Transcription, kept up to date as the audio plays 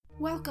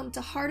Welcome to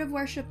Heart of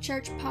Worship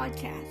Church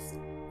Podcast.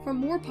 For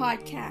more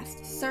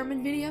podcasts,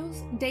 sermon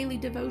videos, daily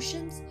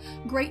devotions,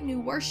 great new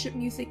worship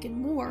music,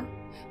 and more,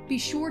 be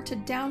sure to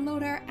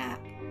download our app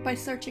by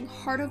searching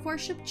Heart of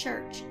Worship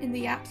Church in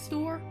the App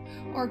Store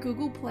or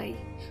Google Play,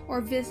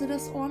 or visit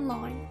us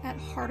online at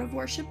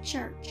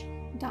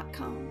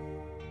heartofworshipchurch.com.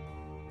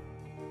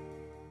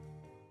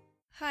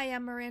 Hi,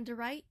 I'm Miranda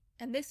Wright,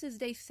 and this is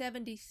day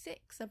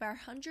 76 of our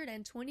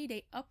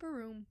 120-day Upper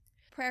Room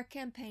prayer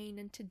campaign,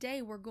 and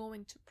today we're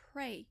going to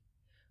pray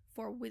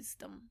for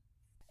wisdom.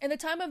 In the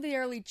time of the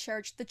early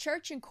church, the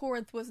church in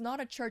Corinth was not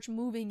a church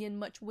moving in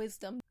much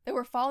wisdom. They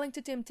were falling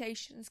to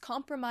temptations,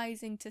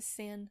 compromising to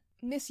sin,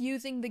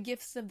 misusing the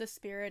gifts of the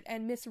Spirit,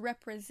 and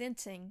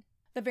misrepresenting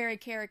the very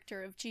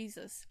character of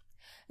Jesus.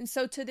 And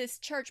so to this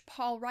church,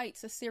 Paul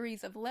writes a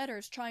series of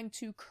letters trying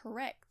to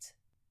correct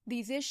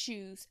these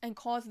issues and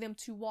cause them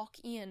to walk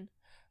in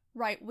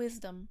right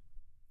wisdom.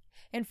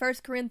 In 1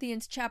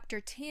 Corinthians chapter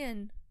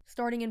 10,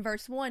 starting in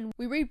verse 1,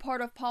 we read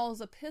part of Paul's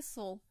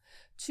epistle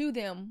to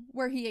them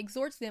where he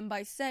exhorts them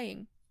by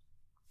saying,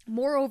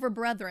 "Moreover,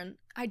 brethren,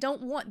 I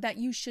don't want that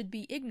you should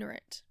be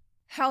ignorant,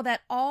 how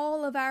that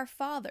all of our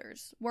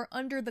fathers were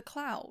under the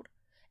cloud,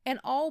 and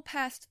all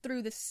passed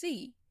through the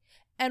sea,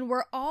 and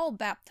were all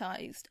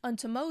baptized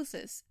unto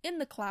Moses in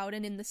the cloud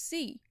and in the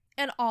sea,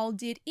 and all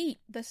did eat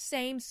the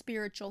same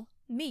spiritual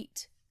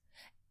meat,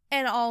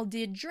 and all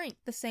did drink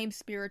the same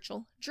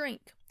spiritual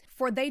drink.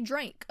 For they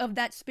drank of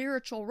that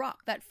spiritual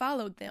rock that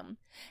followed them,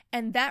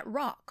 and that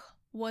rock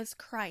was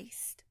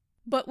Christ.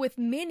 But with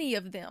many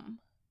of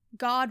them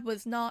God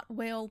was not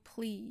well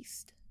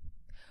pleased,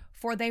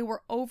 for they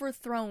were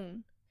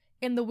overthrown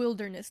in the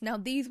wilderness." Now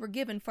these were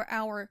given for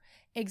our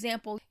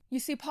example. You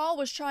see, Paul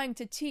was trying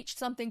to teach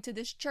something to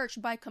this church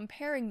by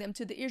comparing them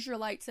to the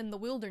Israelites in the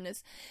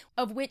wilderness,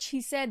 of which he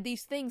said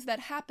these things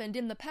that happened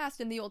in the past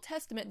in the Old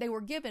Testament, they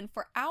were given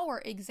for our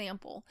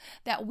example,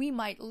 that we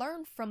might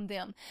learn from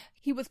them.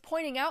 He was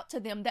pointing out to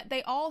them that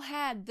they all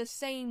had the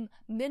same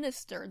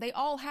minister. They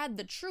all had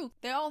the truth.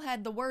 They all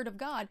had the word of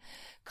God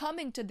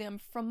coming to them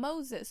from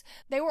Moses.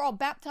 They were all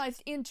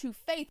baptized into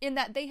faith in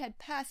that they had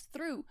passed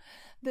through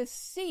the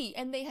sea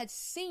and they had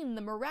seen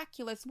the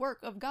miraculous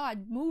work of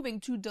God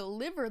moving to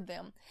deliver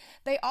them.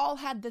 They all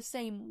had the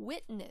same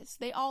witness.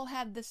 They all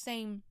had the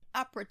same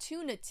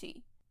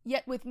opportunity.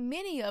 Yet with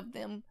many of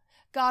them,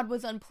 God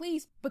was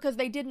unpleased because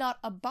they did not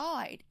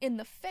abide in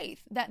the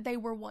faith that they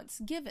were once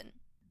given.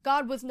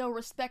 God was no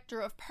respecter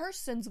of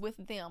persons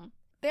with them.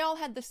 They all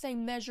had the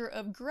same measure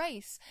of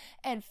grace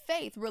and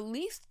faith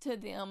released to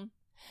them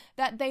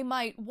that they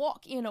might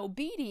walk in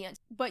obedience,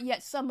 but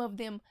yet some of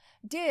them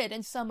did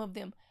and some of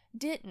them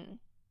didn't.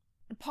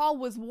 Paul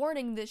was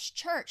warning this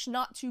church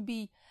not to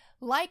be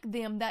like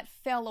them that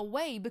fell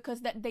away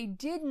because that they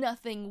did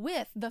nothing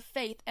with the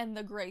faith and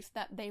the grace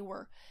that they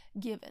were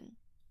given.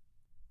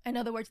 In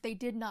other words, they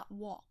did not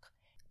walk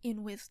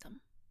in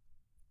wisdom.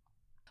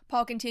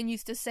 Paul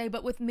continues to say,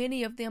 "But with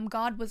many of them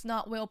God was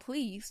not well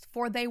pleased,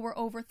 for they were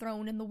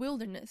overthrown in the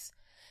wilderness.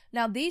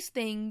 Now these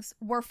things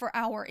were for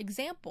our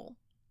example,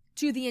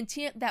 to the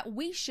intent that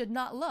we should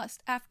not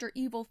lust after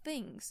evil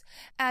things,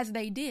 as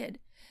they did.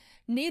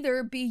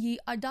 Neither be ye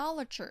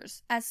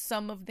idolaters, as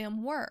some of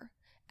them were.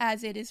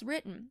 As it is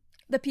written,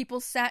 the people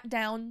sat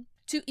down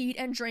to eat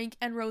and drink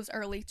and rose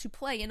early to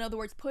play." In other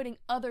words, putting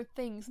other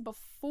things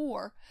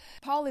before.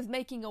 Paul is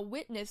making a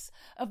witness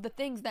of the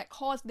things that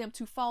caused them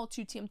to fall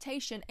to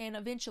temptation and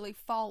eventually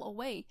fall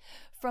away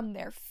from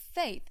their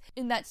faith.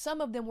 In that some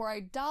of them were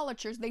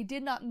idolaters. They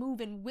did not move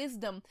in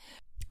wisdom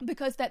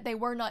because that they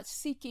were not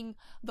seeking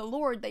the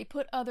Lord. They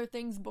put other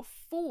things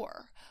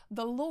before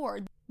the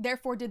Lord.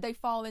 Therefore did they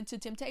fall into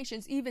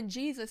temptations. Even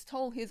Jesus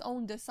told his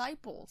own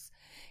disciples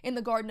in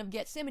the Garden of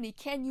Gethsemane,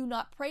 "Can you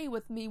not pray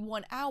with me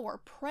 1 hour?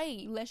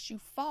 Pray lest you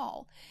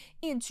fall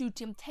into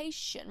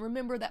temptation."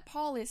 Remember that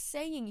Paul is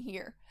saying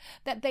here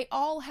that they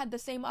all had the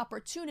same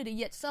opportunity,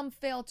 yet some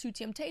fell to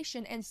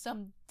temptation and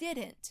some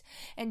didn't.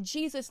 And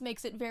Jesus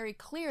makes it very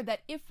clear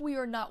that if we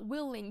are not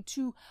willing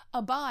to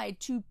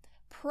abide, to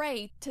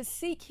pray, to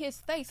seek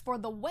his face for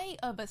the way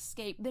of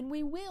escape, then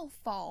we will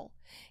fall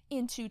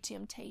into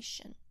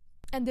temptation.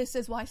 And this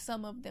is why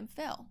some of them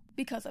fell,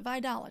 because of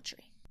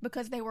idolatry,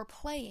 because they were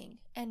playing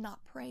and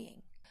not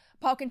praying.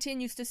 Paul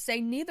continues to say,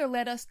 "Neither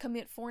let us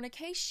commit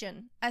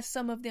fornication, as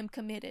some of them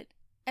committed,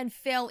 and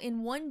fell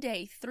in one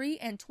day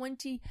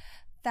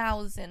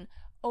 23,000.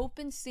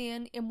 Open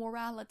sin,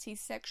 immorality,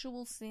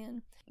 sexual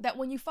sin, that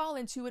when you fall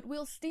into it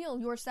will steal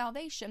your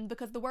salvation,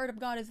 because the word of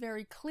God is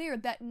very clear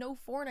that no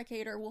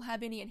fornicator will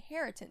have any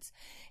inheritance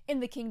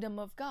in the kingdom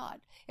of God.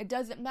 It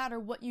doesn't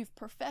matter what you've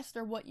professed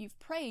or what you've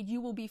prayed,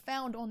 you will be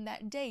found on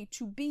that day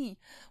to be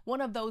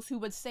one of those who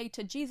would say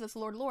to Jesus,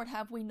 'Lord, Lord,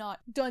 have we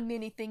not done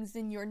many things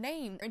in your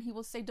name?' And he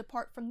will say,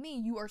 'Depart from me,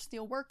 you are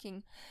still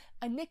working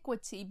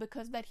iniquity,'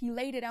 because that he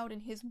laid it out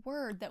in his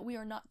word that we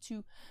are not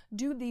to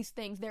do these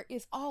things. There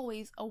is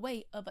always a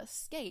way of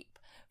escape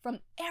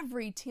from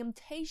every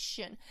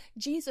temptation.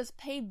 Jesus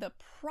paid the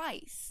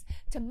price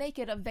to make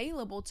it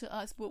available to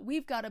us, but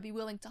we've got to be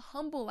willing to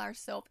humble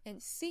ourselves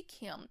and seek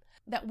him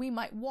that we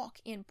might walk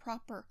in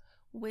proper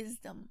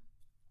wisdom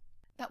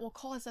that will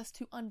cause us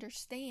to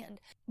understand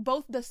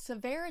both the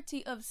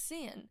severity of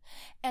sin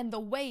and the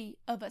way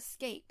of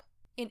escape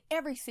in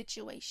every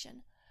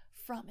situation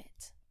from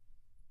it.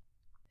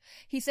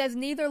 He says,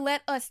 neither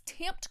let us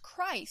tempt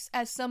Christ,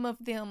 as some of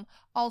them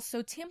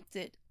also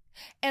tempted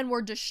and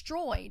were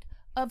destroyed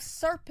of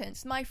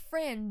serpents. My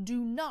friend,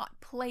 do not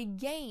play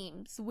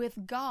games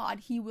with God.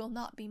 He will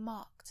not be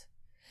mocked.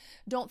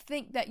 Don't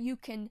think that you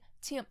can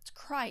tempt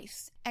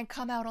Christ and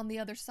come out on the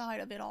other side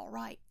of it all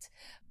right.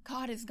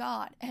 God is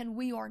God and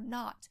we are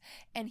not.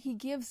 And he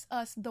gives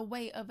us the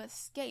way of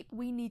escape.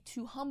 We need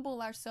to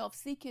humble ourselves,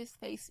 seek his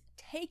face,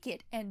 take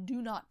it, and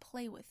do not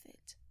play with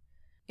it.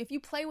 If you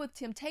play with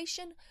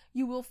temptation,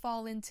 you will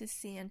fall into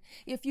sin.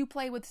 If you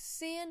play with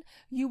sin,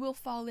 you will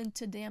fall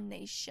into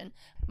damnation.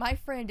 My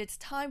friend, it's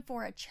time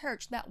for a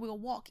church that will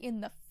walk in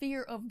the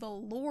fear of the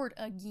Lord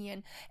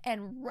again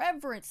and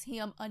reverence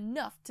him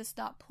enough to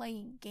stop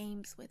playing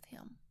games with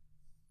him.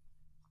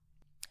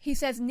 He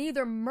says,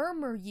 neither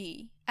murmur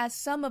ye, as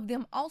some of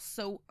them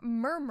also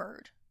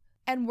murmured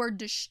and were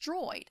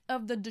destroyed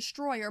of the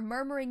destroyer.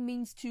 Murmuring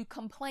means to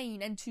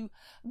complain and to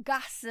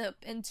gossip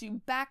and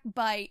to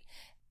backbite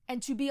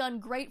and to be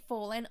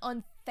ungrateful and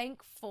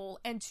unthankful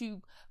and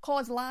to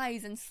cause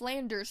lies and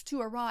slanders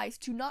to arise,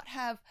 to not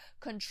have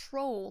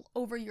control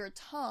over your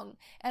tongue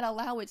and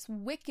allow its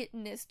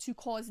wickedness to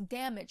cause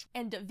damage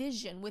and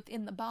division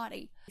within the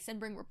body and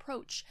bring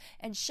reproach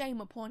and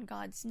shame upon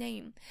God's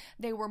name.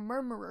 They were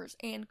murmurers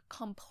and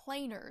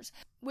complainers,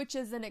 which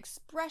is an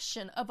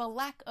expression of a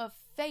lack of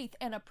faith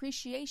and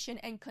appreciation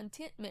and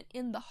contentment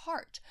in the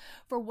heart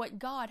for what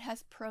God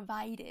has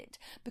provided,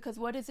 because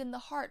what is in the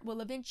heart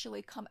will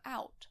eventually come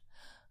out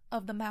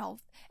of the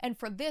mouth. And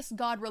for this,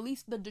 God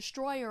released the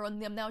destroyer on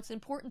them. Now, it's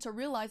important to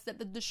realize that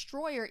the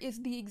destroyer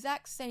is the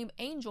exact same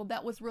angel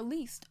that was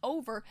released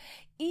over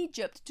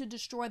Egypt to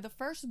destroy the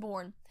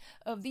firstborn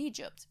of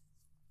Egypt.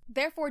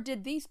 Therefore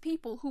did these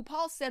people, who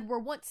Paul said were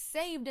once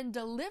saved and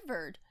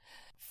delivered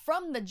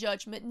from the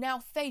judgment, now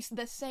face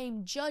the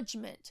same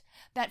judgment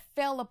that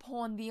fell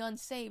upon the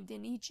unsaved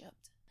in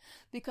Egypt,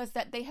 because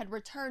that they had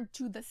returned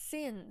to the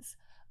sins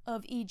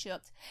of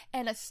Egypt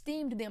and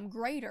esteemed them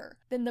greater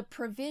than the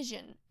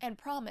provision and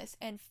promise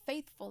and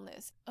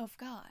faithfulness of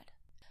God.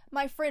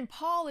 My friend,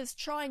 Paul is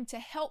trying to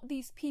help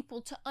these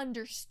people to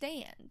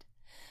understand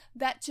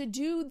that to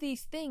do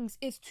these things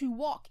is to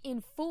walk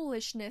in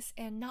foolishness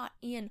and not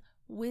in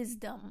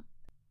wisdom.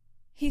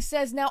 He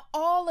says, now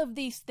all of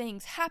these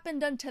things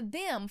happened unto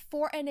them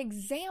for an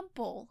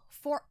example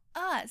for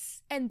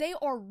us, and they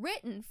are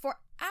written for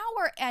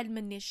our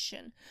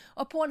admonition,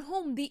 upon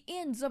whom the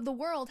ends of the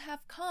world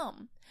have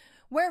come.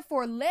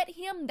 Wherefore let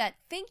him that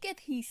thinketh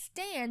he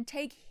stand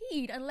take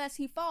heed unless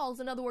he falls.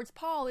 In other words,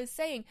 Paul is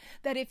saying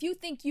that if you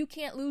think you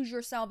can't lose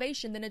your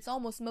salvation, then it's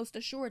almost most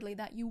assuredly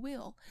that you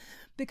will.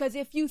 Because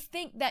if you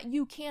think that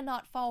you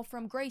cannot fall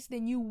from grace,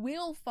 then you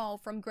will fall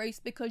from grace,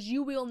 because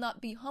you will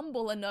not be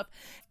humble enough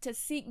to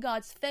seek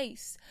God's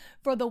face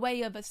for the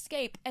way of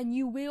escape, and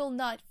you will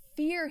not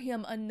fear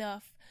him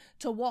enough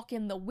to walk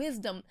in the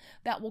wisdom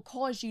that will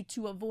cause you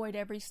to avoid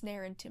every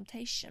snare and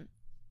temptation.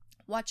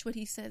 Watch what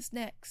he says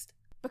next.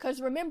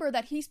 Because remember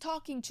that he's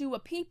talking to a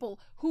people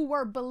who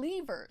were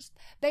believers.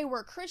 They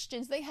were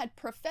Christians. They had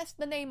professed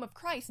the name of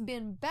Christ,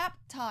 been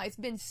baptized,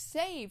 been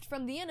saved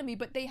from the enemy,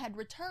 but they had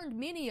returned,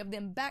 many of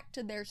them, back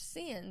to their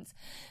sins,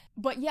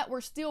 but yet were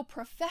still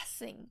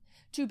professing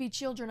to be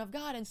children of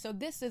God. And so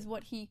this is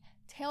what he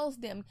tells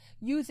them,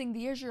 using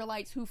the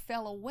Israelites who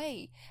fell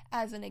away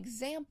as an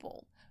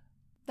example,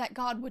 that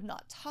God would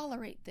not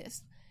tolerate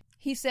this.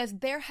 He says,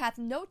 there hath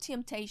no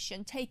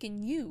temptation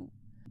taken you,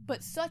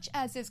 but such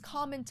as is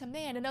common to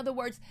man. In other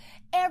words,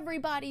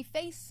 everybody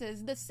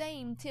faces the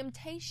same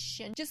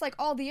temptation. Just like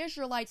all the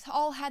Israelites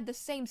all had the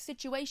same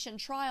situation,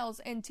 trials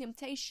and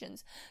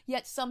temptations,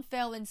 yet some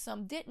fell and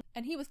some didn't.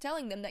 And he was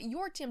telling them that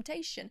your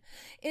temptation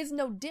is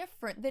no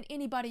different than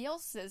anybody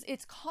else's.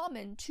 It's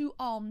common to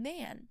all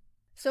men,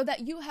 so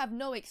that you have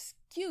no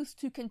excuse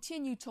to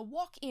continue to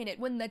walk in it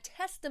when the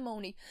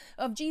testimony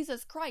of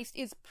Jesus Christ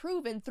is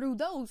proven through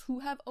those who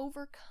have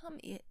overcome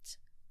it.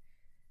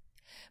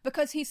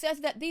 Because he says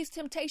that these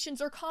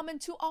temptations are common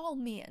to all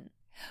men.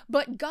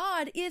 But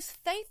God is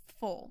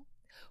faithful,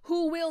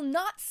 who will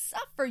not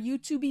suffer you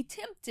to be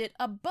tempted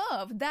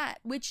above that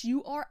which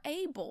you are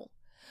able,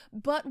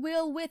 but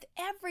will with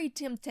every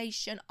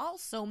temptation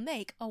also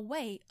make a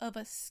way of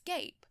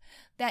escape,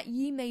 that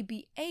ye may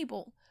be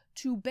able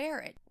to bear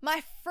it.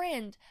 My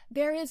friend,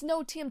 there is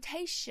no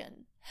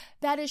temptation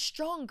that is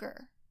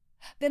stronger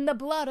than the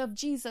blood of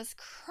Jesus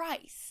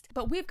Christ.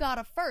 But we've got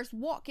to first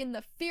walk in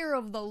the fear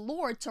of the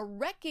Lord to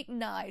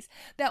recognize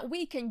that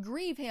we can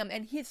grieve him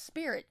and his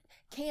spirit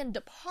can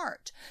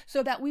depart,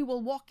 so that we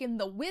will walk in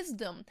the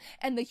wisdom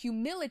and the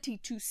humility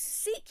to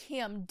seek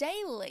him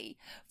daily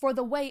for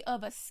the way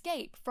of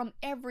escape from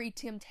every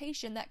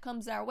temptation that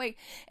comes our way.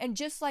 And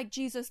just like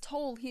Jesus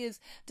told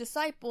his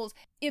disciples,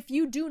 if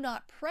you do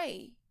not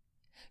pray,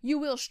 You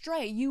will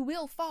stray. You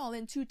will fall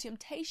into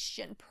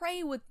temptation.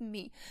 Pray with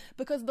me,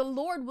 because the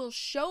Lord will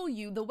show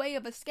you the way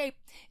of escape.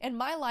 In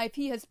my life,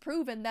 He has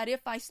proven that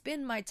if I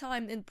spend my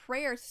time in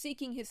prayer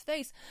seeking His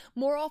face,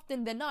 more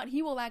often than not,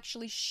 He will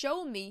actually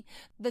show me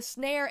the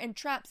snare and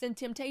traps and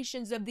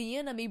temptations of the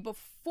enemy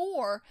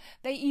before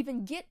they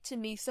even get to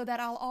me, so that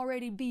I'll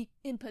already be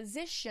in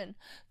position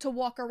to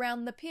walk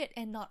around the pit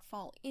and not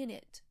fall in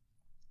it.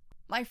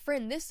 My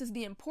friend, this is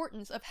the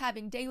importance of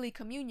having daily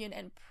communion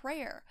and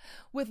prayer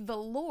with the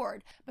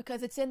Lord,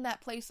 because it's in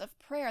that place of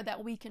prayer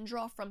that we can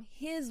draw from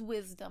His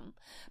wisdom,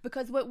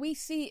 because what we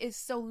see is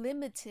so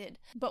limited,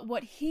 but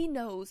what He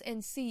knows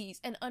and sees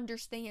and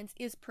understands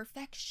is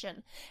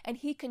perfection, and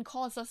He can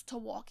cause us to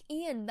walk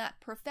in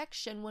that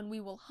perfection when we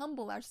will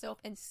humble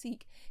ourselves and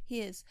seek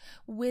His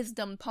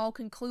wisdom. Paul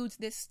concludes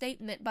this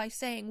statement by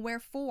saying,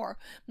 "Wherefore,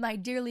 my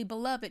dearly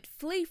beloved,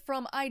 flee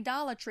from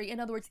idolatry."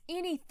 In other words,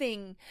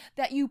 anything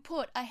that you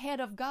put ahead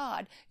of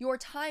God, your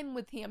time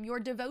with Him, your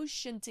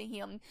devotion to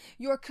Him,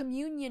 your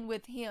communion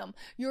with Him,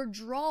 you're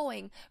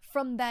drawing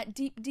from that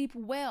deep, deep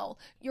well,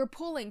 you're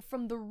pulling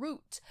from the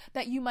root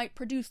that you might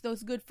produce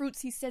those good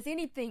fruits. He says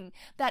anything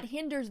that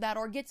hinders that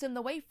or gets in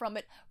the way from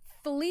it,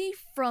 flee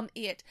from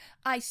it.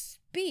 I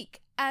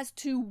speak as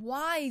to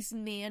wise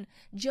men,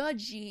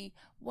 judge ye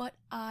what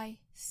I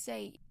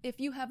say. If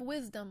you have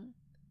wisdom,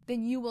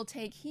 then you will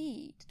take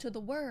heed to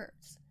the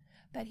words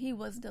that He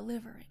was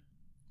delivering.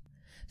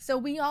 So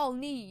we all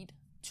need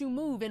to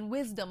move in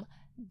wisdom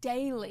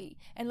daily.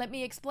 And let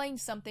me explain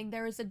something.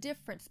 There is a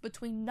difference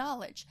between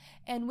knowledge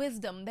and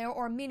wisdom. There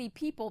are many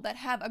people that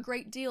have a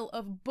great deal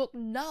of book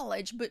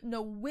knowledge, but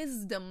no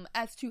wisdom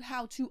as to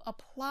how to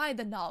apply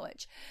the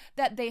knowledge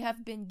that they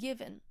have been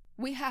given.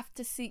 We have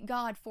to seek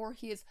God for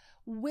His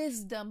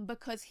wisdom,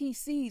 because He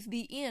sees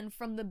the end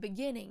from the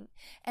beginning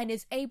and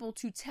is able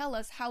to tell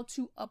us how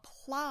to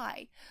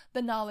apply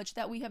the knowledge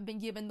that we have been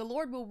given. The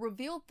Lord will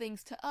reveal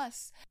things to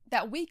us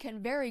that we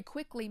can very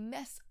quickly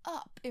mess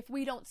up if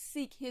we don't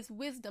seek His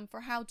wisdom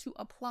for how to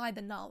apply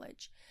the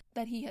knowledge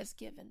that He has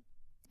given.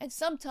 And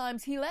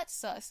sometimes He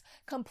lets us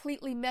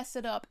completely mess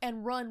it up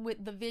and run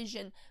with the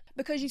vision.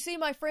 Because you see,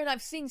 my friend,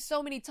 I've seen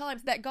so many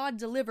times that God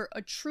deliver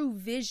a true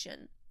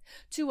vision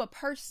to a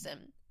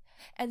person,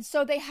 and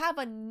so they have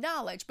a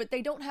knowledge, but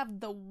they don't have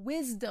the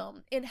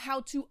wisdom in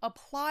how to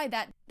apply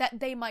that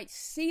they might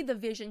see the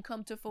vision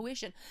come to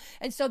fruition.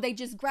 And so they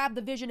just grab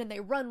the vision and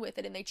they run with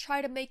it and they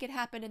try to make it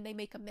happen and they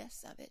make a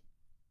mess of it.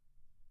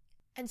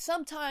 And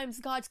sometimes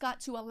God's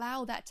got to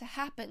allow that to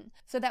happen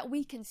so that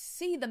we can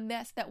see the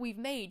mess that we've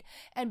made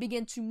and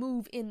begin to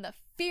move in the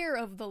fear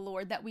of the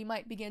Lord, that we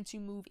might begin to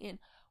move in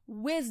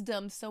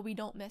wisdom so we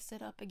don't mess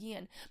it up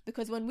again.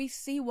 Because when we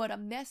see what a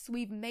mess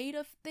we've made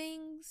of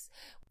things,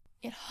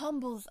 it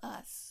humbles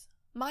us.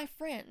 My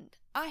friend,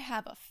 I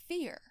have a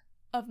fear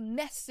of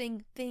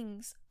messing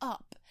things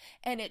up,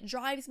 and it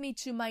drives me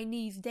to my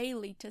knees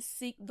daily to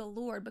seek the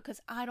Lord,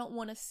 because I don't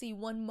want to see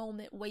one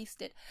moment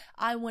wasted.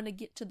 I want to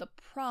get to the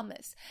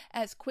promise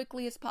as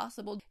quickly as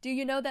possible. Do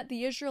you know that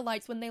the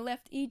Israelites, when they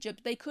left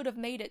Egypt, they could have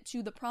made it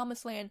to the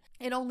promised land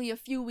in only a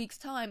few weeks'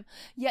 time,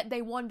 yet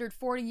they wandered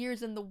 40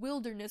 years in the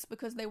wilderness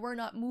because they were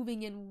not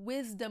moving in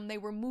wisdom. They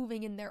were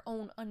moving in their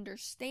own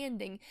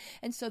understanding,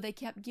 and so they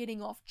kept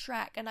getting off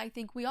track. And I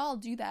think we all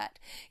do that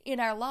in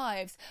our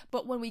lives,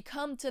 but when we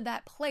come to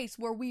that place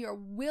where we are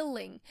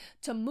willing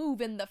to move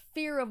in the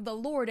fear of the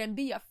Lord and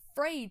be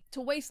afraid to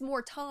waste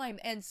more time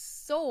and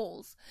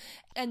souls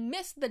and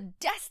miss the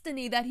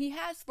destiny that He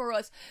has for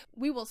us,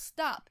 we will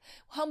stop,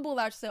 humble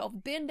ourselves,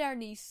 bend our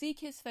knees,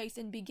 seek His face,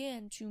 and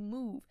begin to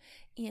move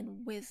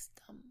in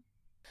wisdom.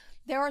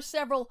 There are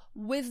several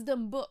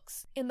wisdom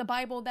books in the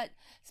Bible that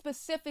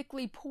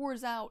specifically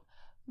pours out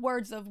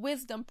words of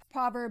wisdom.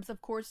 Proverbs,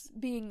 of course,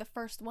 being the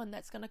first one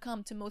that's going to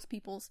come to most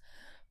people's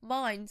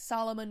mind.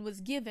 Solomon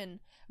was given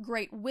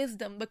great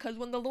wisdom, because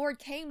when the Lord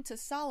came to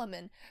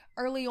Solomon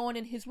early on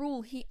in his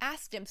rule, He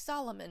asked him,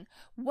 "Solomon,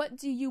 what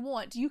do you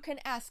want? You can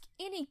ask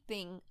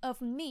anything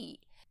of me.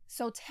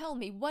 So tell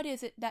me, what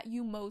is it that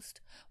you most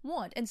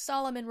want?" And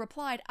Solomon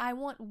replied, "I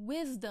want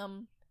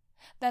wisdom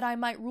that I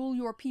might rule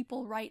your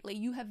people rightly.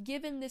 You have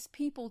given this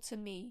people to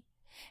me,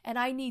 and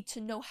I need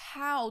to know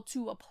how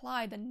to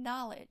apply the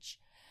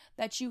knowledge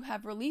that you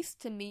have released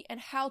to me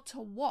and how to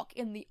walk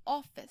in the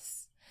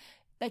office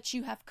that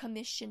you have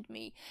commissioned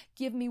me.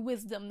 Give me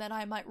wisdom that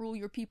I might rule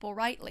your people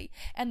rightly."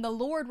 And the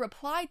Lord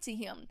replied to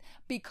him,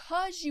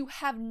 "Because you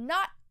have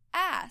not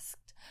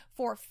asked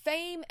for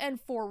fame and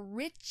for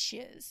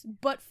riches,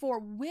 but for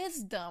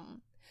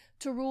wisdom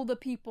to rule the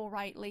people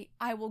rightly,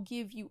 I will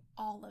give you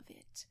all of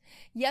it."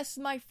 Yes,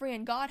 my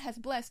friend, God has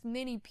blessed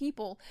many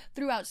people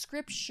throughout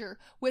Scripture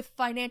with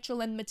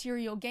financial and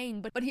material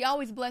gain, but He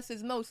always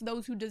blesses most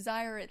those who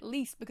desire it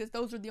least, because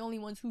those are the only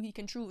ones who He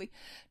can truly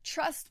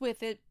trust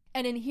with it.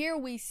 And in here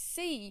we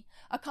see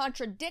a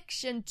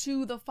contradiction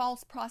to the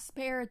false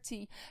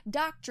prosperity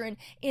doctrine,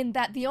 in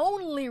that the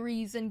only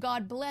reason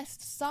God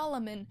blessed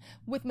Solomon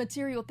with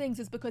material things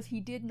is because he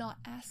did not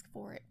ask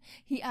for it.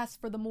 He asked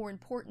for the more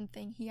important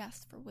thing. He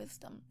asked for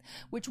wisdom,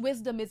 which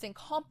wisdom is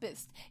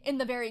encompassed in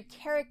the very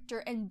character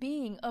and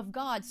being of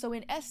God. So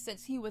in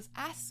essence, he was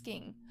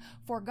asking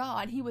for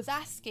God. He was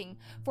asking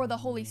for the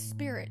Holy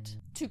Spirit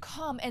to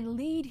come and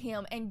lead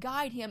him and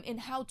guide him in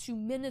how to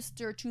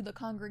minister to the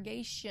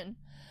congregation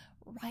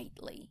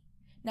rightly.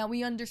 Now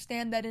we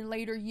understand that in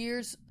later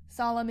years,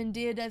 Solomon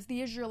did as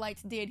the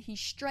Israelites did. He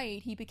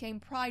strayed, he became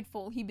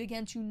prideful, he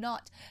began to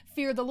not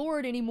fear the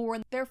Lord anymore,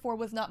 and therefore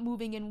was not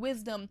moving in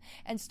wisdom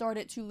and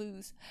started to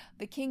lose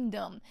the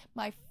kingdom.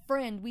 My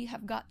friend, we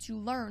have got to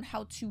learn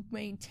how to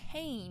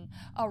maintain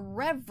a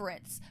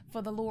reverence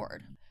for the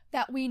Lord,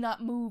 that we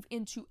not move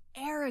into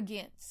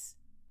arrogance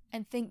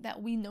and think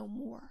that we know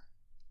more.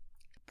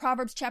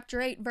 Proverbs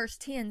chapter 8 verse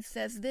 10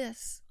 says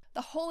this: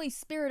 the Holy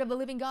Spirit of the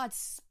living God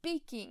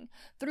speaking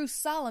through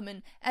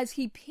Solomon as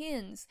he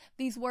pens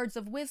these words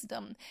of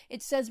wisdom.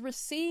 It says,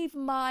 receive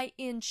my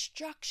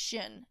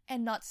instruction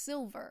and not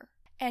silver,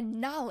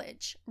 and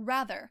knowledge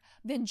rather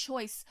than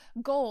choice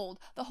gold.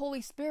 The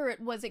Holy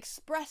Spirit was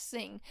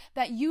expressing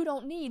that you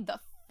don't need the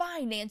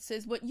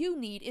finances. What you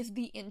need is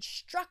the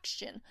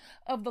instruction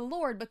of the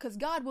Lord, because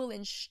God will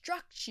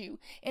instruct you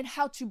in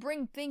how to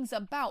bring things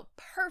about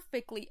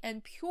perfectly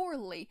and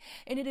purely,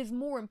 and it is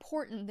more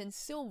important than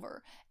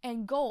silver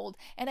and gold.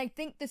 And I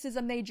think this is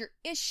a major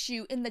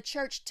issue in the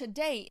church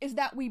today, is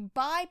that we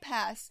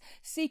bypass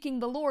seeking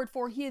the Lord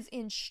for his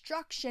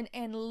instruction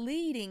and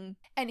leading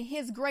and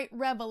his great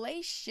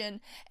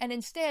revelation, and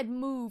instead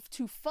move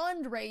to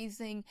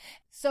fundraising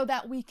so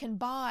that we can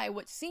buy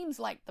what seems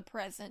like the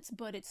presents,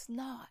 but it's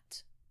not.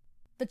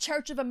 The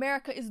Church of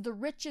America is the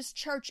richest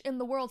church in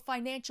the world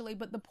financially,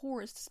 but the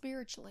poorest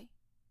spiritually,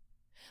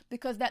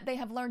 because that they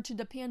have learned to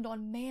depend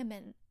on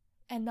mammon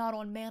and not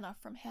on manna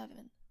from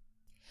heaven.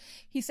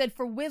 He said,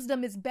 for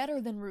wisdom is better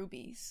than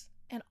rubies,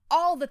 and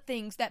all the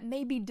things that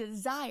may be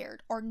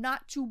desired are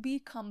not to be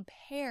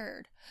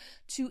compared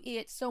to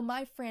it. So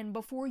my friend,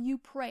 before you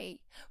pray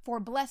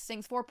for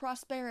blessings, for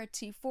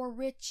prosperity, for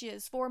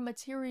riches, for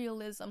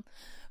materialism,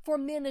 for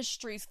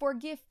ministries, for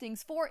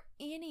giftings, for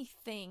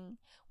anything,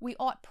 we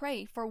ought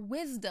pray for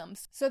wisdom,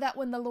 so that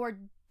when the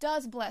Lord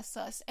does bless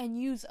us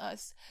and use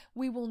us,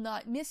 we will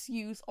not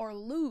misuse or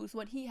lose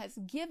what he has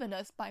given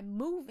us by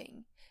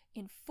moving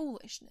in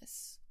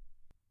foolishness.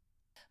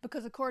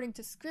 Because according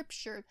to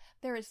Scripture,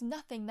 there is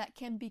nothing that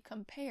can be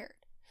compared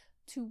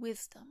to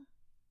wisdom.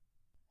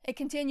 It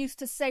continues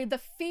to say, the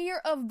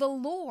fear of the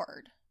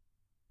Lord,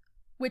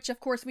 which of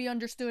course we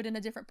understood in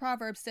a different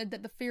proverb, said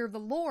that the fear of the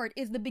Lord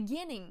is the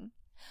beginning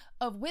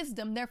of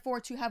wisdom. Therefore,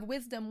 to have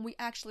wisdom, we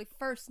actually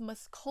first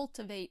must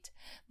cultivate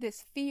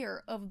this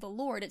fear of the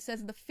Lord. It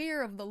says the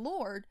fear of the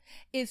Lord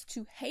is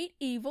to hate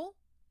evil,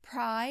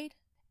 pride,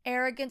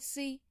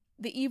 arrogancy,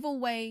 the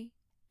evil way,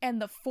 and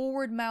the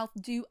forward mouth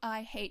do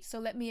I hate. So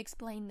let me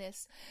explain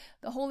this.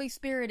 The Holy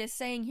Spirit is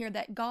saying here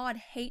that God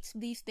hates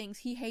these things.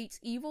 He hates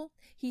evil.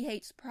 He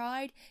hates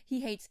pride.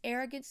 He hates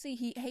arrogancy.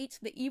 He hates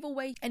the evil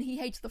way. And he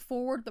hates the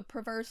forward, the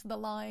perverse, the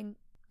lying,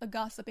 the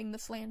gossiping, the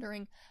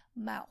slandering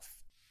mouth.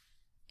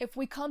 If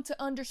we come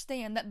to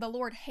understand that the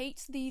Lord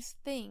hates these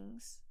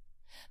things,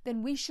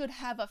 then we should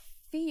have a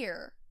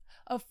fear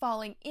of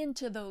falling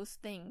into those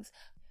things,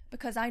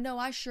 because I know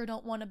I sure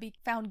don't want to be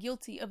found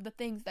guilty of the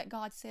things that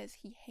God says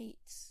he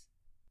hates.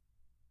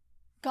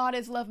 God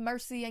is love,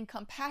 mercy, and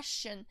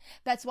compassion.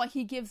 That's why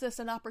he gives us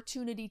an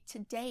opportunity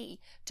today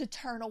to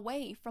turn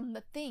away from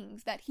the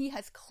things that he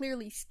has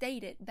clearly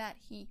stated that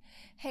he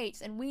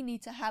hates. And we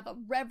need to have a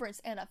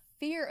reverence and a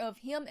fear of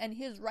him and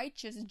his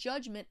righteous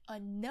judgment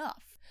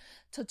enough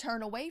to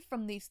turn away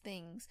from these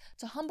things,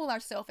 to humble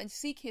ourselves and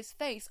seek his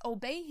face,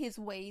 obey his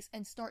ways,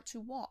 and start to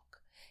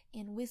walk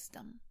in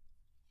wisdom.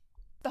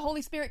 The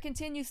Holy Spirit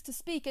continues to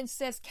speak and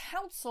says,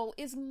 counsel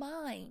is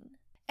mine,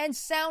 and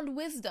sound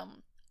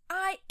wisdom.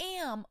 I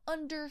am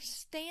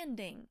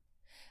understanding.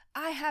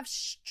 I have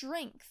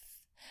strength.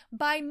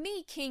 By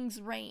me kings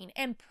reign,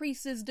 and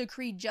priests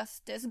decree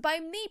justice. By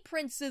me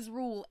princes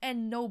rule,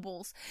 and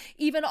nobles,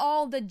 even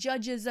all the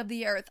judges of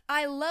the earth.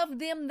 I love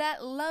them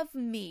that love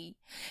me,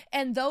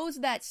 and those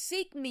that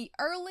seek me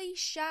early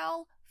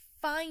shall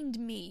find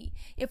me.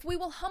 If we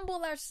will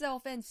humble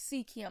ourselves and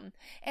seek him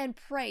and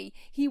pray,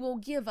 he will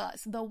give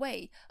us the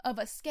way of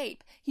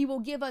escape. He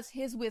will give us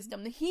his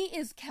wisdom. He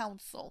is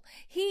counsel.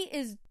 He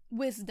is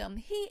wisdom.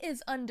 He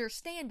is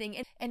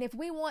understanding. And if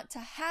we want to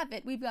have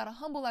it, we've got to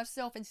humble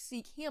ourselves and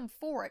seek him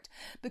for it.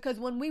 Because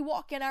when we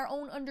walk in our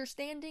own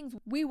understandings,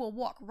 we will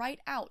walk right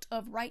out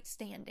of right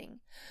standing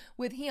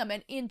with him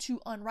and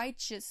into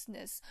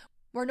unrighteousness,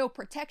 where no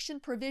protection,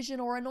 provision,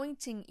 or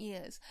anointing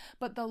is.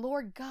 But the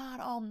Lord God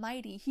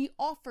Almighty, he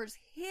offers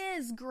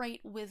his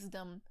great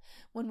wisdom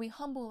when we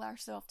humble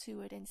ourselves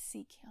to it and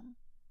seek him.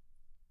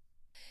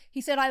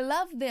 He said, I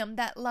love them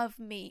that love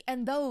me,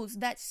 and those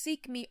that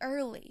seek me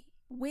early.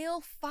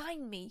 will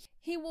find me.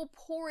 He will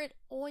pour it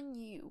on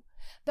you.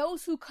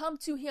 Those who come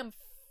to him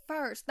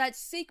first, that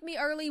seek me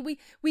early,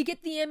 we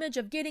get the image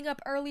of getting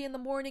up early in the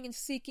morning and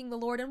seeking the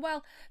Lord. And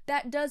while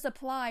that does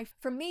apply,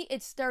 for me,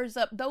 it stirs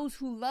up those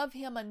who love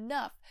him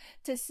enough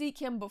to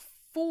seek him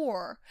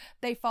before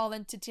they fall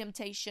into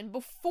temptation,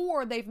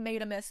 before they've made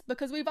a mess,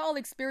 because we've all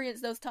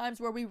experienced those times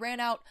where we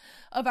ran out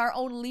of our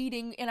own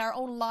leading, in our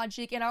own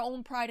logic, in our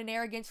own pride and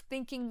arrogance,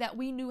 thinking that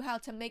we knew how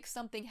to make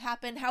something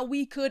happen, how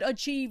we could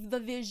achieve the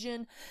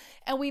vision,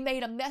 and we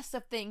made a mess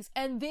of things,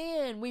 and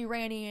then we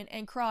ran in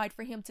and cried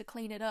for him to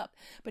clean it up.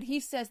 But he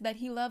says that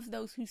he loves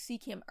those who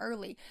seek him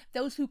early,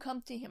 those who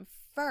come to him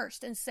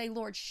first and say,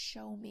 Lord,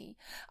 show me.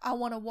 I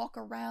want to walk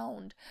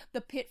around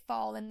the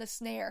pitfall and the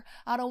snare.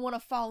 I don't want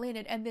to fall in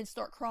it and then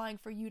start crying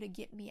for you to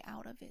get me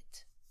out of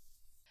it.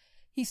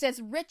 He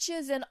says,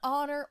 riches and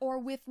honor are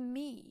with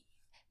me,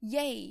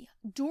 yea,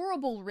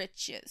 durable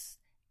riches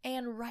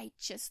and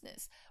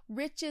righteousness,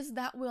 riches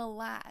that will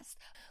last.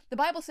 The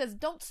Bible says,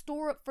 don't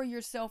store up for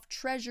yourself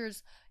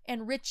treasures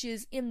and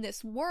riches in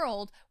this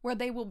world where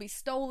they will be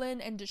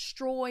stolen and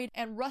destroyed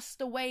and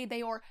rust away.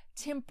 They are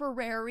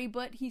temporary,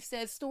 but he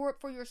says, store up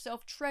for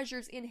yourself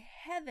treasures in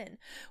heaven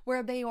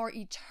where they are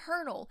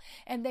eternal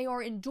and they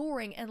are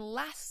enduring and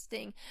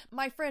lasting.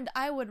 My friend,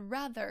 I would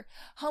rather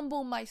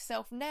humble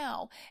myself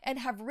now and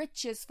have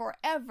riches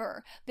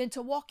forever than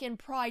to walk in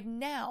pride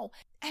now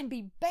and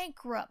be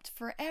bankrupt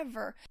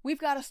forever. We've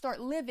got to start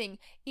living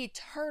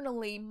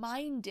eternally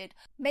minded,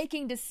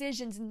 making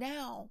decisions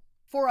now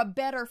for a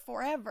better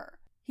forever.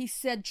 He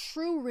said,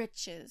 true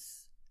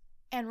riches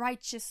and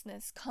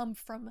righteousness come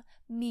from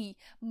me.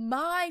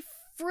 My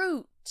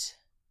fruit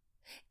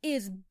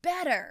is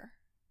better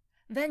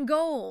than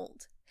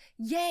gold,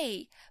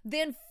 yea,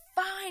 than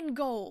fine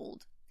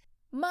gold.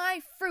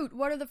 My fruit,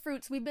 what are the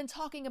fruits? We've been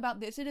talking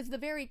about this. It is the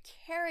very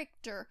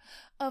character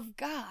of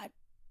God.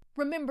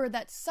 Remember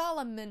that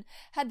Solomon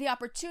had the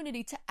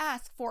opportunity to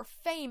ask for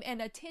fame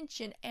and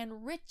attention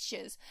and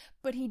riches,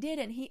 but he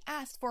didn't. He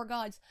asked for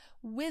God's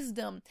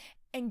wisdom,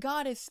 and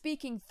God is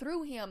speaking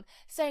through him,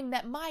 saying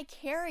that my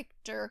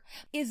character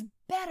is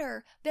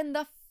better than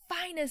the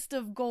finest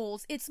of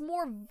golds. It's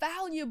more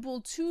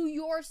valuable to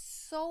your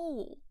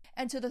soul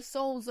and to the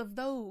souls of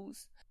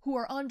those who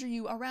are under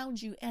you,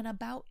 around you, and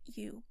about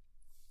you.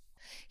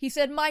 He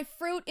said, my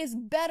fruit is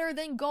better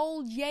than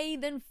gold, yea,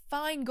 than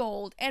fine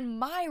gold, and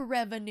my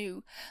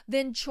revenue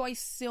than choice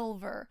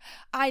silver.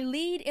 I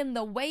lead in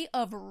the way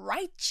of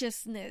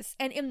righteousness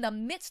and in the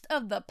midst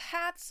of the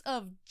paths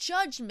of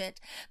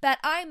judgment, that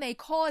I may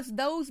cause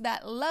those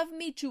that love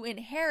me to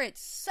inherit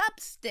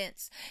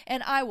substance,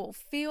 and I will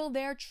fill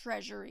their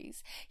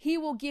treasuries. He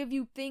will give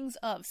you things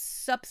of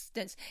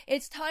substance.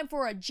 It's time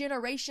for a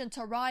generation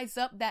to rise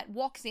up that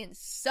walks in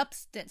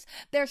substance.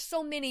 There's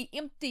so many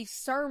empty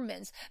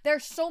sermons.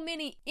 There's so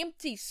many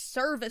empty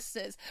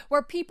services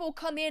where people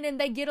come in and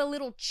they get a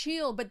little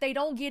chill, but they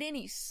don't get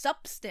any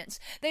substance.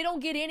 They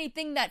don't get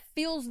anything that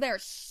fills their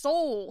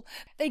soul.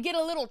 They get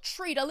a little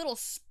treat, a little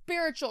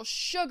spiritual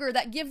sugar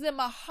that gives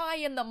them a high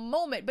in the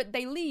moment, but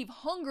they leave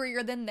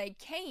hungrier than they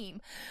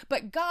came.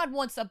 But God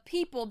wants a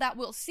people that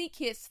will seek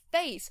his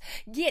face,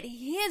 get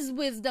his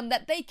wisdom,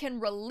 that they can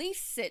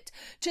release it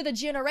to the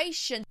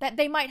generation, that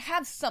they might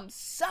have some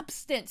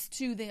substance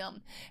to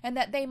them, and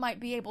that they might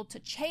be able to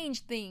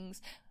change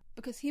things,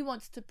 because he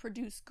wants to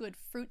produce good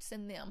fruits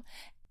in them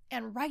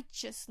and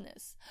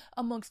righteousness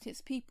amongst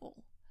his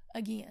people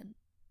again.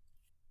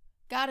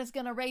 God is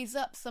going to raise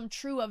up some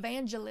true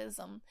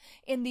evangelism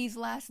in these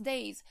last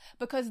days,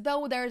 because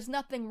though there's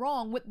nothing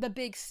wrong with the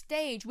big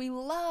stage, we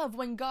love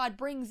when God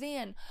brings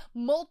in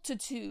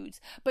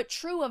multitudes, but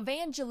true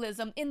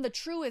evangelism in the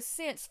truest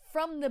sense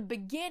from the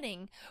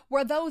beginning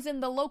were those in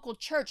the local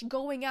church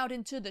going out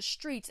into the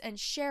streets and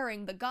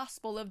sharing the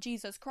gospel of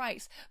Jesus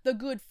Christ, the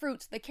good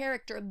fruits, the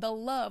character, the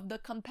love, the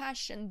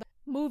compassion,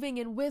 moving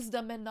in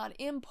wisdom and not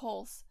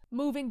impulse,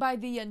 moving by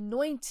the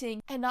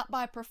anointing and not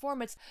by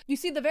performance. You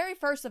see, the very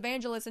first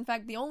evangelist, in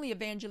fact, the only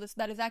evangelist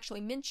that is actually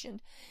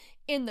mentioned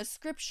in the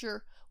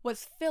scripture,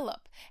 was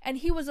Philip, and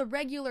he was a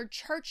regular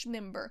church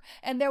member,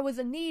 and there was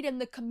a need in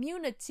the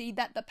community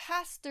that the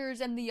pastors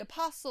and the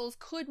apostles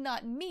could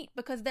not meet,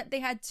 because that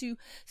they had to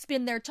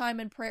spend their time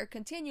in prayer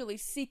continually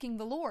seeking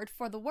the Lord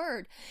for the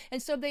word.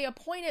 And so they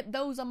appointed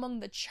those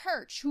among the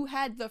church who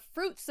had the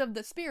fruits of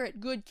the Spirit,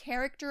 good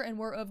character, and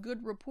were of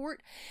good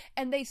report,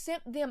 and they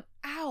sent them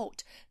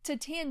out to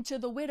tend to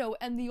the widow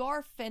and the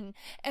orphan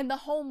and the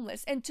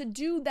homeless, and to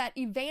do that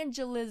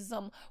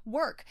evangelism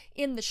work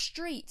in the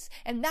streets.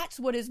 And that's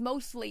what is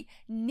mostly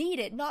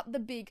needed, not the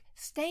big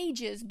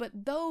stages,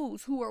 but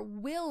those who are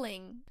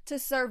willing to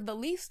serve the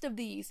least of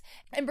these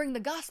and bring the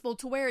gospel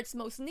to where it's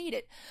most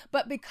needed.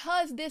 But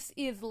because this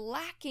is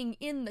lacking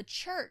in the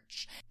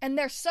church, and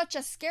there's such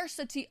a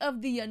scarcity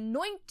of the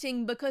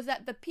anointing, because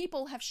that the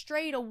people have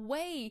strayed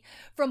away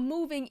from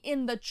moving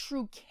in the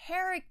true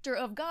character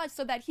of God,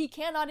 so that he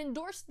cannot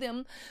endorse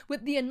them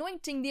with the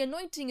anointing. The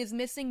anointing is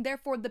missing,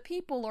 therefore the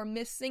people are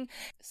missing,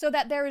 so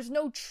that there is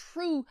no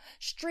true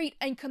street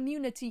and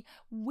community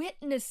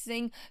witness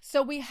witnessing,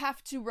 so we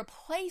have to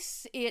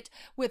replace it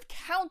with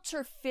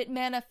counterfeit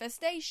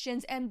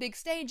manifestations and big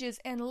stages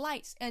and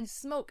lights and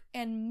smoke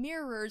and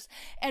mirrors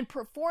and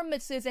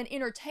performances and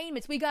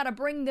entertainments. We got to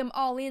bring them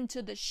all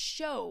into the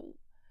show,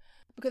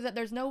 because that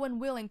there's no one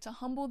willing to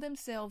humble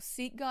themselves,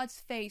 seek God's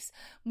face,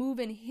 move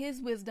in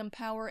his wisdom,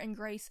 power, and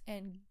grace,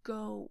 and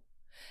go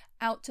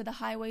out to the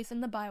highways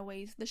and the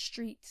byways, the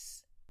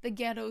streets, the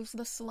ghettos,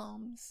 the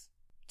slums,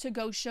 to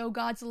go show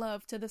God's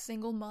love to the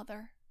single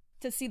mother,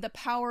 to see the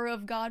power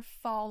of God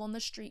fall on the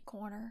street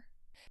corner,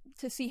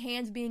 to see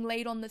hands being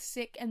laid on the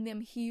sick and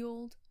them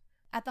healed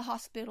at the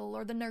hospital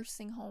or the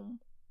nursing home.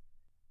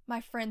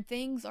 My friend,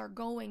 things are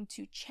going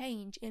to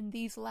change in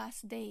these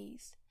last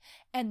days.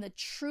 And the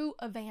true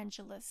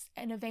evangelists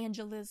and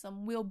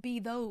evangelism will be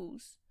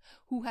those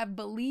who have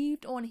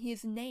believed on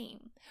his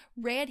name,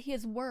 read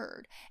his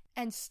word,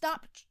 and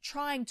stopped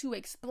trying to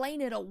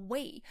explain it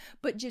away,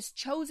 but just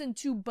chosen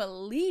to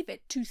believe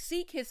it, to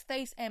seek his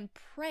face and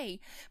pray,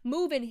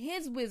 move in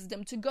his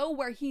wisdom, to go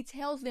where he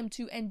tells them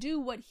to and do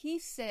what he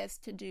says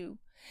to do.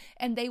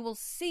 And they will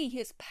see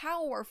his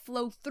power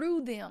flow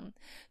through them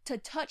to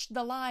touch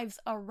the lives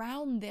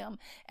around them.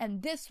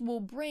 And this will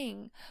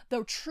bring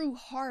the true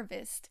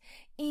harvest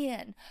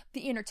in.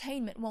 The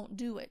entertainment won't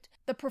do it.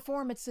 The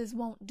performances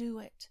won't do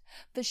it.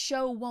 The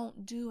show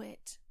won't do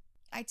it.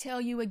 I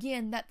tell you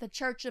again that the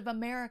Church of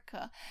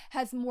America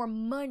has more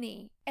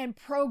money and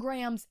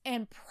programs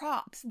and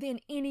props than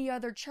any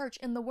other church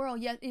in the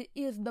world, yet it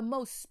is the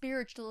most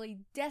spiritually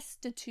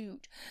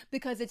destitute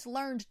because it's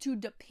learned to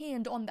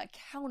depend on the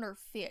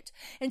counterfeit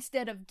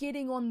instead of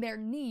getting on their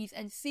knees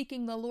and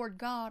seeking the Lord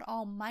God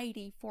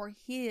Almighty for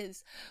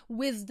his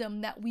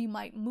wisdom, that we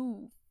might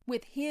move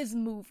with his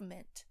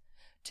movement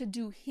to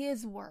do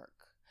his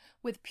work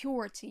with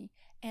purity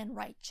and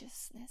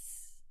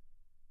righteousness.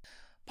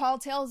 Paul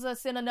tells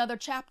us in another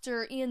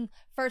chapter in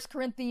 1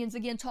 Corinthians,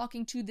 again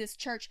talking to this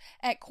church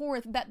at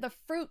Corinth, that the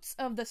fruits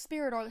of the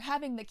Spirit, or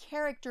having the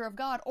character of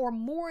God, are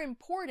more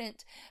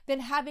important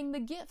than having the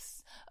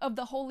gifts of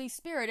the Holy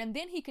Spirit. And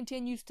then he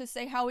continues to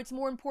say how it's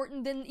more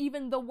important than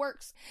even the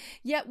works.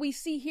 Yet we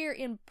see here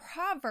in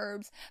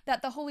Proverbs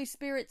that the Holy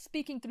Spirit,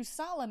 speaking through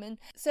Solomon,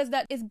 says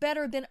that it's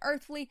better than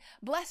earthly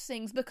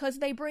blessings because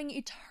they bring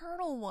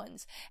eternal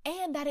ones,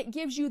 and that it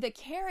gives you the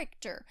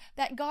character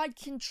that God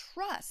can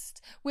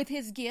trust with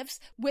his gifts,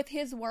 with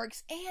his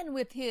works, and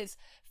with his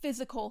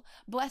physical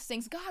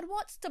blessings. God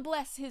wants to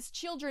bless his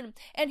children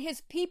and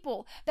his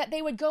people, that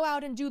they would go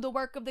out and do the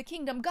work of the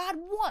kingdom. God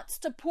wants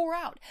to pour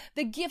out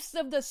the gifts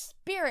of the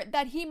Spirit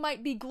that he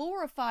might be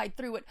glorified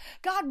through it.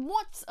 God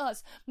wants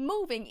us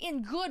moving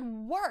in good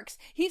works.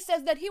 He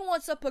says that he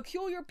wants a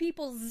peculiar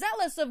people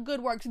zealous of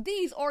good works.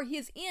 These are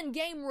his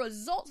end-game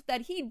results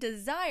that he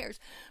desires,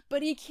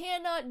 but he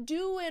cannot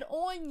do it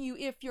on you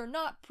if you're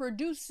not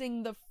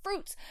producing the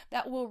fruits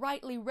that will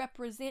rightly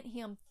represent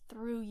him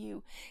through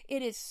you.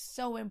 It is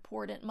so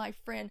important, my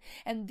friend,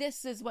 and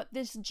this is what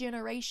this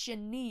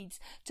generation needs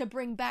to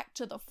bring back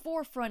to the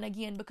forefront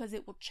again, because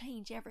it will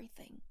change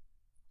everything.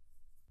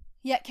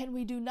 Yet can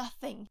we do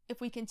nothing if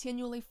we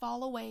continually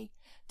fall away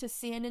to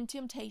sin and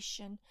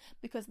temptation,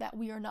 because that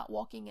we are not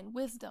walking in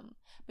wisdom,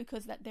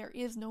 because that there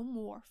is no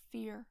more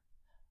fear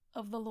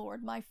of the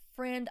Lord. My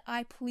friend,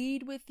 I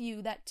plead with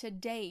you that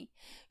today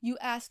you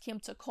ask him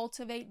to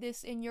cultivate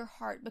this in your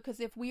heart, because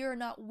if we are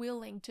not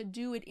willing to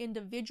do it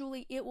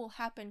individually, it will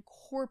happen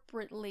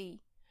corporately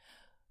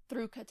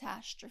through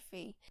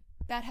catastrophe.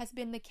 That has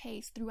been the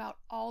case throughout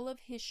all of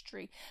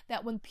history,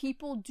 that when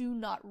people do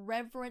not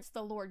reverence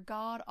the Lord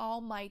God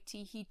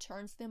Almighty, he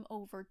turns them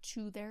over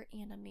to their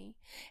enemy,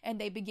 and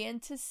they begin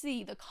to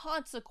see the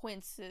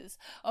consequences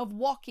of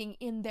walking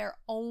in their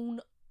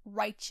own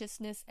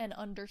righteousness and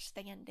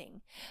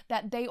understanding,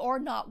 that they are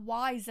not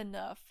wise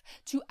enough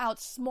to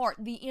outsmart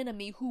the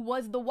enemy, who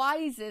was the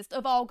wisest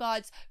of all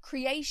God's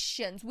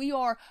creations. We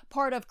are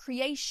part of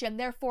creation,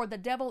 therefore the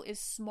devil is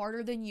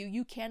smarter than you.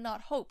 You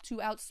cannot hope to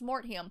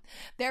outsmart him.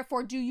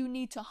 Therefore do you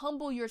need to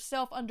humble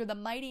yourself under the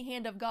mighty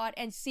hand of God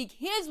and seek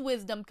his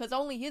wisdom, because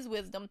only his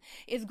wisdom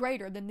is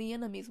greater than the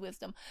enemy's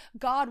wisdom.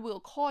 God will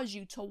cause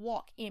you to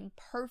walk in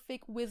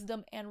perfect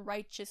wisdom and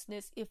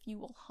righteousness if you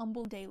will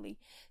humble daily,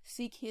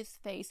 seek his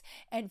face,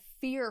 and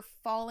fear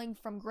falling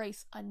from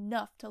grace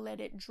enough to let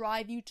it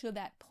drive you to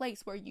that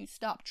place where you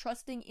stop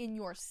trusting in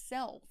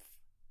yourself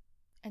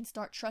and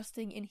start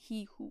trusting in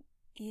he who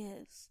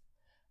is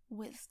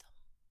wisdom.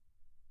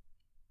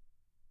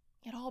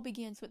 It all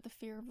begins with the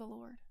fear of the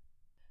Lord.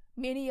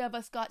 Many of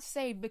us got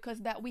saved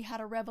because that we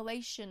had a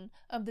revelation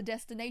of the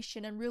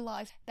destination and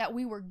realized that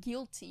we were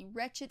guilty,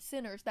 wretched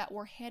sinners that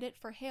were headed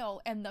for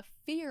hell, and the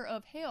fear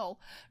of hell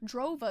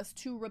drove us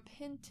to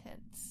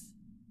repentance.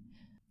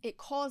 It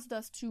caused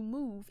us to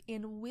move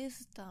in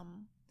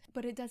wisdom.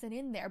 But it doesn't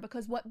end there,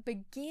 because what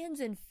begins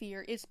in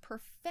fear is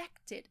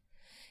perfected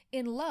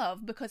in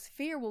love, because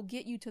fear will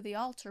get you to the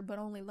altar, but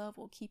only love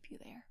will keep you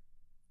there.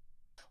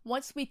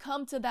 Once we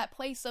come to that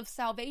place of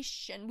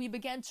salvation, we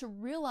begin to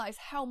realize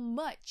how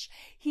much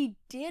he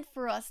did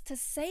for us to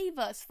save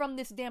us from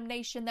this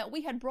damnation that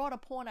we had brought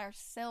upon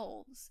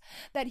ourselves,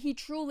 that he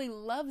truly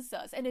loves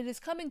us. And it is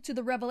coming to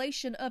the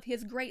revelation of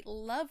his great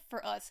love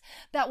for us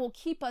that will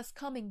keep us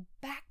coming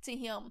back to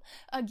him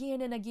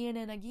again and again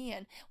and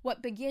again.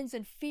 What begins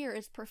in fear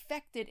is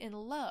perfected in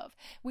love.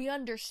 We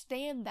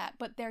understand that,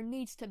 but there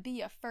needs to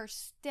be a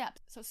first step.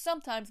 So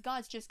sometimes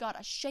God's just got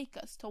to shake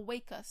us to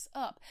wake us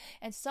up.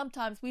 And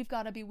sometimes we've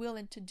got to be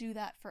willing to do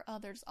that for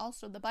others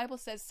also. The Bible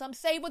says some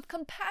save with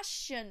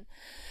compassion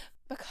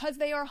because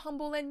they are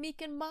humble and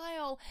meek and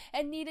mild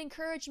and need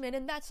encouragement.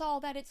 And that's all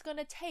that it's going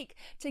to take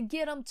to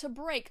get them to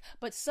break.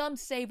 But some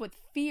save with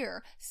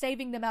fear,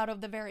 saving them out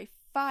of the very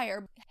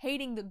fire,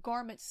 hating the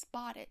garment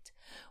spotted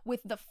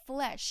with the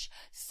flesh.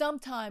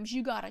 Sometimes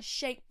you got to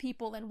shake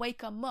people and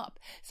wake them up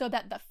so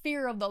that the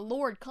fear of the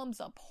Lord comes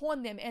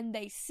upon them and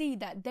they see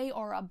that they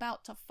are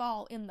about to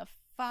fall in the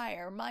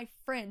fire. My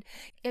friend,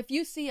 if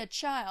you see a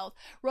child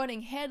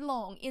running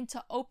headlong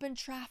into open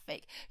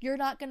traffic, you're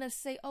not going to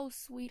say, "Oh,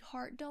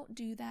 sweetheart, don't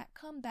do that.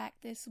 Come back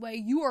this way."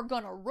 You are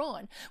going to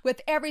run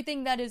with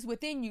everything that is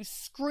within you,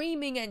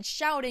 screaming and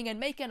shouting and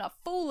making a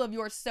fool of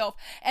yourself,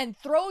 and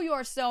throw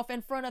yourself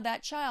in front of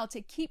that child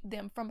to keep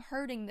them from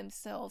hurting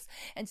themselves.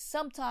 And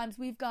sometimes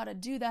we've got to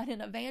do that in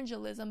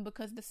evangelism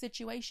because the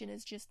situation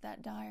is just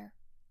that dire.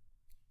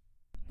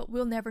 But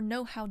we'll never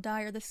know how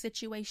dire the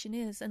situation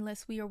is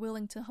unless we are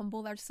willing to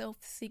humble ourselves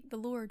to seek the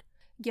Lord,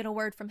 get a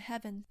word from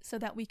heaven so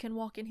that we can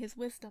walk in his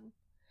wisdom,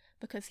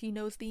 because he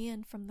knows the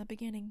end from the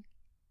beginning.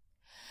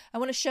 I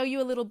want to show you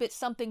a little bit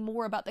something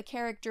more about the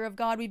character of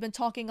God. We've been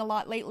talking a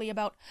lot lately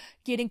about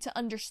getting to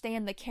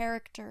understand the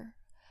character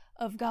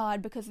of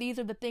God, because these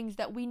are the things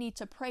that we need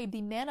to pray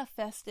be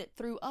manifested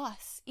through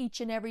us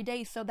each and every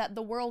day so that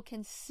the world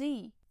can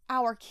see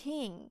our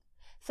King,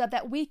 so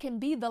that we can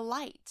be the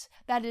light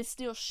that is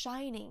still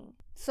shining,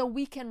 so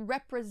we can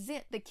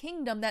represent the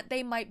kingdom, that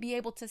they might be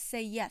able to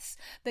say, yes,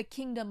 the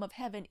kingdom of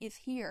heaven is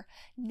here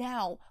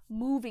now,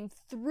 moving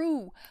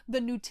through the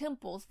new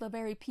temples, the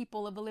very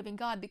people of the living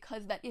God,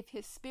 because that if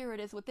his spirit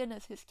is within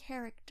us, his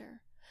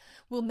character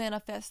will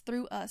manifest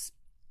through us.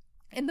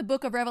 In the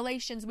book of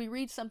Revelations, we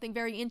read something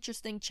very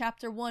interesting.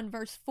 Chapter 1,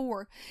 verse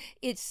 4,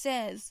 it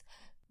says,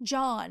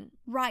 John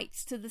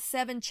writes to the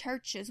 7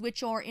 churches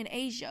which are in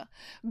Asia,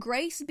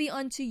 "Grace be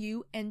unto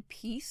you and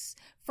peace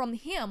from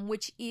him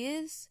which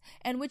is,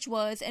 and which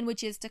was, and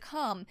which is to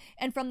come,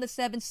 and from the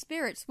 7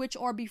 spirits which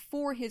are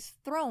before his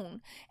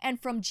throne,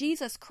 and from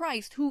Jesus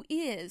Christ, who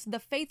is the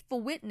faithful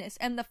witness,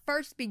 and the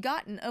first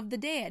begotten of the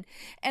dead,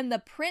 and the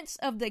prince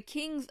of the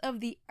kings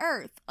of the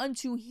earth,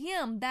 unto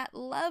him that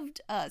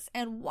loved us,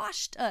 and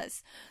washed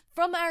us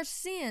from our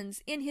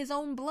sins in his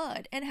own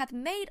blood, and hath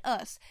made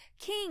us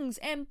kings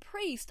and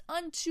priests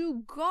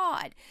unto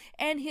God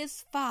and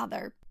his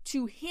Father.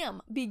 To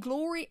him be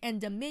glory and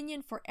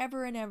dominion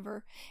forever and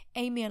ever.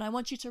 Amen." I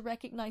want you to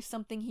recognize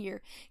something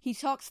here. He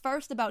talks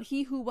first about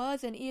he who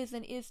was and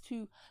is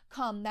to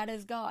come. That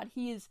is God.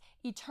 He is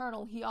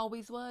eternal. He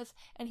always was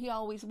and he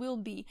always will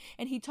be.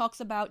 And he talks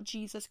about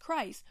Jesus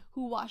Christ,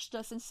 who washed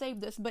us and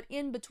saved us. But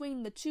in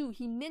between the two,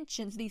 he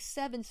mentions these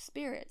 7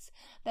 spirits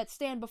that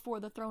stand before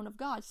the throne of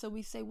God. So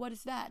we say, what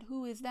is that?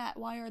 Who is that?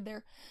 Why are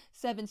there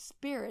 7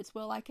 spirits?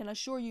 Well, I can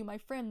assure you, my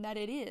friend, that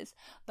it is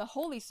the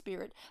Holy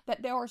Spirit,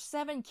 that there are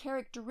 7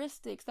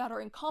 characteristics that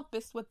are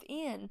encompassed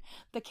within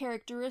the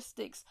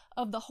characteristics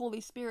of the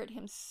Holy Spirit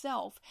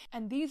himself.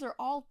 And these are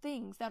all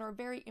things that are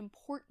very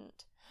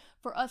important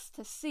for us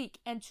to seek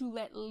and to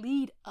let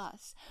lead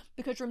us.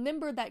 Because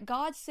remember that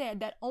God said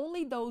that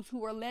only those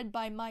who are led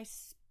by my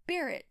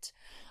Spirit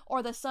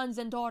are the sons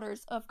and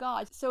daughters of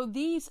God. So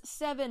these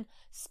 7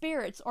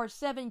 spirits or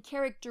 7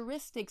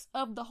 characteristics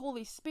of the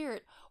Holy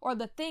Spirit are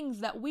the things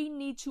that we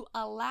need to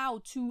allow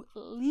to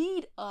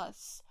lead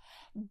us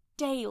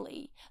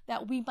daily,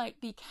 that we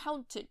might be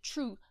counted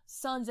true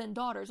sons and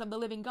daughters of the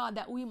living God,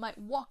 that we might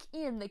walk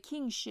in the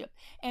kingship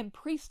and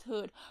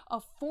priesthood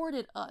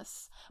afforded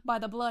us by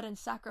the blood and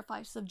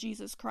sacrifice of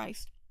Jesus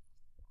Christ.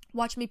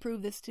 Watch me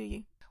prove this to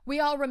you. We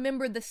all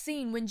remember the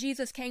scene when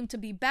Jesus came to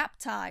be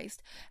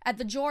baptized at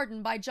the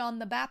Jordan by John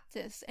the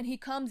Baptist, and he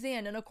comes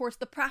in, and of course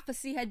the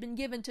prophecy had been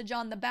given to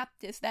John the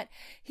Baptist that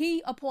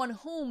he upon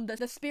whom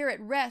the Spirit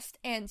rests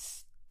and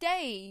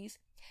stays,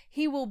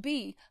 he will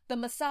be the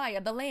Messiah,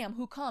 the Lamb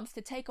who comes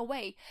to take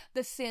away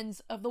the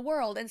sins of the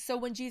world. And so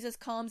when Jesus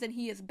comes and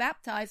he is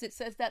baptized, it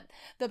says that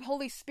the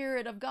Holy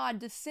Spirit of God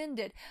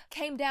descended,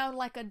 came down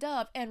like a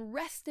dove, and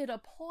rested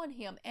upon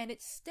him, and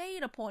it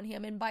stayed upon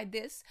him. And by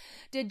this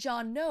did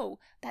John know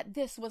that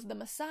this was the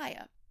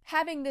Messiah.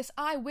 Having this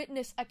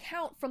eyewitness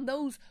account from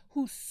those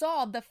who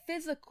saw the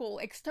physical,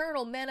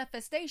 external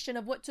manifestation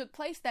of what took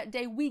place that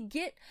day, we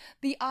get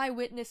the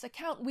eyewitness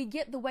account. We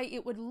get the way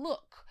it would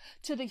look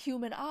to the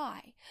human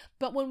eye.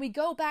 But when we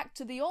go back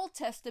to the Old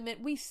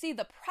Testament, we see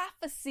the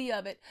prophecy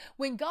of it.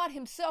 When God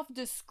himself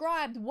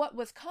described what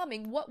was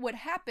coming, what would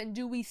happen,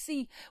 do we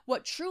see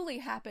what truly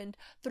happened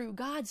through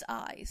God's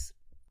eyes.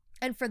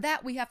 And for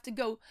that, we have to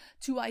go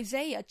to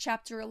Isaiah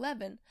chapter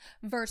 11,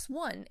 verse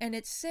 1. And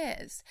it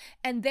says,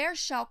 "And there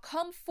shall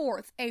come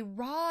forth a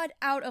rod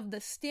out of the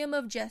stem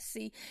of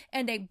Jesse,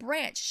 and a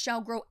branch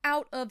shall grow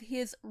out of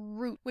his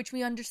root," which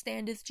we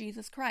understand is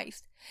Jesus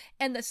Christ.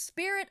 "And the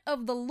Spirit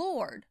of the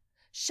Lord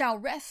shall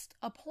rest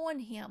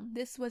upon him."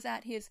 This was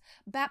at his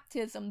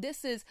baptism.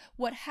 This is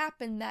what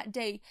happened that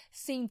day,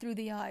 seen through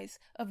the eyes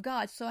of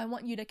God. So I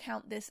want you to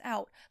count this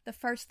out. The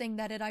first thing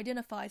that it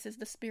identifies is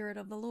the Spirit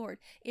of the Lord.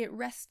 It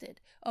rested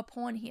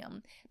upon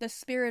him. The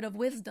Spirit of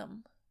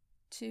wisdom,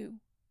 2.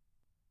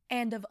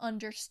 And of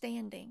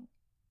understanding,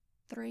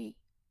 3.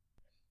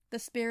 The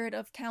Spirit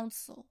of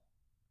counsel,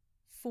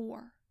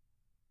 4.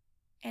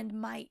 And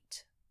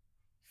might,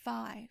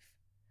 5.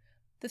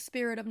 The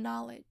Spirit of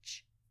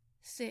knowledge,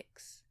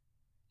 6.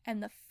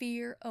 And the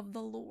fear of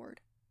the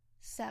Lord,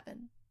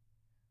 7.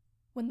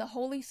 When the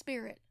Holy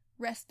Spirit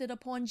rested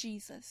upon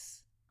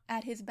Jesus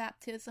at his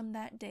baptism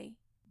that day,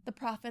 the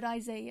prophet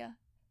Isaiah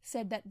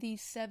said that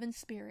these 7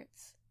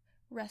 spirits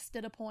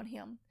rested upon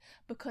him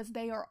because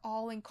they are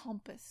all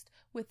encompassed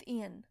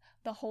within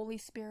the Holy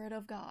Spirit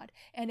of God.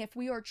 And if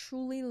we are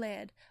truly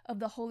led of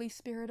the Holy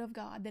Spirit of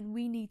God, then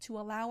we need to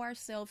allow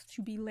ourselves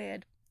to be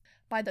led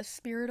by the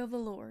Spirit of the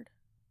Lord,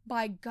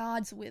 by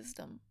God's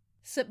wisdom,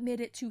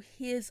 submitted to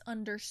his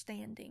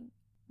understanding,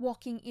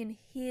 walking in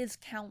his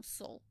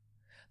counsel,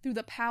 through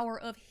the power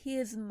of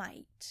his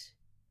might,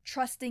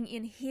 trusting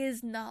in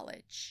his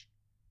knowledge,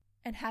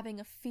 and having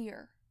a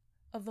fear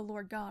of the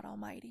Lord God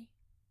Almighty.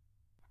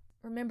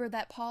 Remember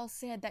that Paul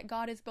said that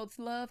God is both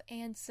love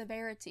and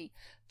severity.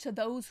 To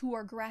those who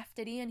are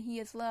grafted in, he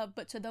is love,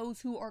 but to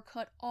those who are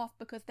cut off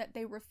because that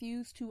they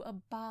refuse to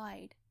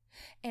abide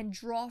and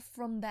draw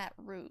from that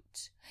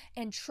root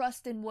and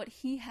trust in what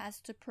he has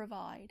to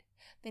provide,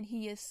 then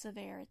he is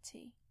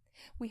severity.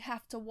 We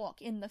have to walk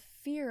in the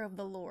fear of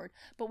the Lord,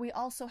 but we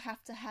also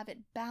have to have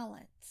it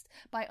balanced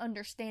by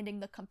understanding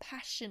the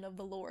compassion of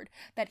the Lord,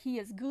 that he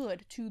is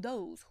good to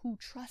those who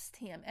trust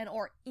him and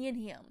are in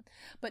him.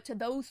 But to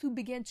those who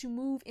begin to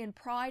move in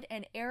pride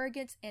and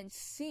arrogance and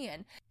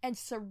sin and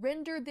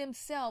surrender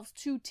themselves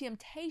to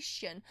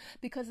temptation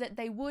because that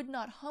they would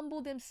not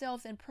humble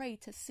themselves and pray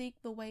to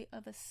seek the way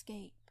of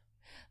escape,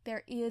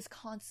 there is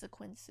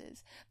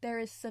consequences, there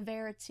is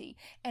severity,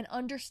 and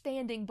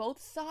understanding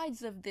both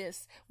sides of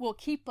this will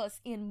keep us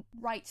in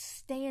right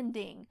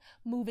standing,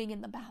 moving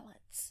in the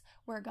balance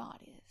where God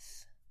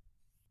is.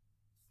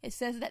 It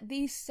says that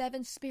these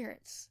 7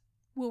 spirits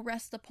will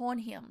rest upon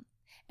him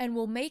and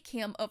will make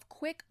him of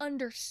quick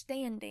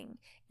understanding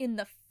in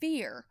the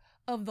fear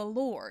of the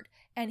Lord,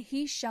 and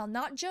he shall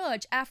not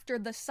judge after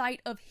the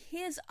sight of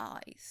his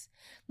eyes,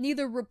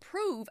 neither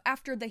reprove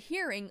after the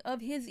hearing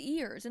of his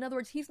ears. In other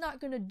words, he's not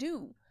going to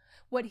do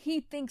what he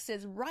thinks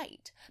is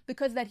right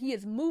because that he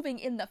is moving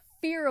in the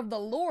fear of the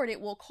Lord.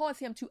 It will cause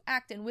him to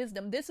act in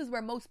wisdom. This is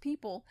where most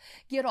people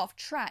get off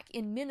track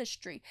in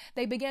ministry.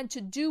 They begin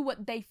to do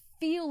what they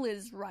feel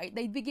is right.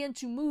 They begin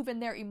to move in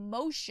their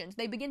emotions.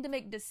 They begin to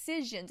make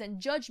decisions and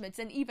judgments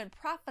and even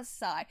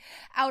prophesy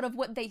out of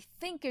what they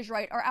think is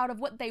right or out of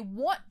what they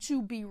want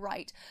to be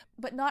right,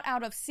 but not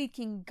out of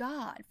seeking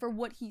God for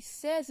what he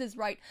says is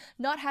right,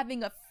 not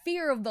having a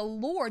fear of the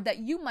Lord that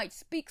you might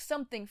speak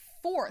something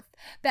forth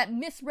that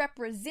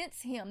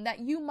misrepresents him, that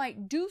you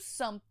might do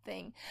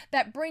something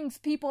that brings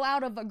people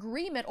out of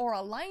agreement or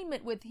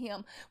alignment with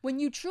him. When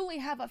you truly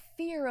have a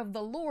fear of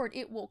the Lord,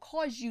 it will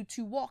cause you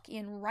to walk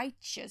in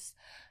righteous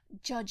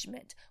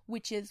judgment,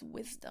 which is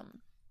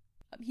wisdom.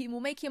 He will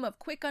make him of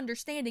quick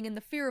understanding in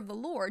the fear of the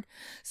Lord,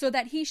 so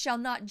that he shall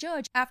not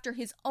judge after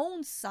his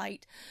own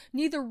sight,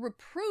 neither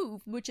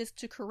reprove, which is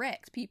to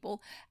correct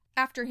people,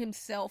 after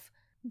himself,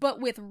 but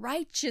with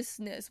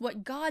righteousness,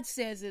 what God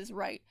says is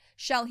right,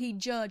 shall he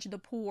judge the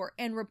poor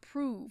and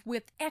reprove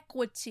with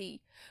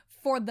equity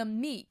for the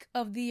meek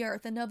of the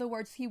earth. In other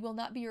words, he will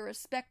not be a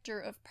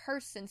respecter of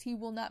persons. He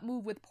will not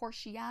move with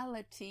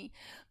partiality,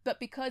 but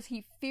because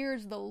he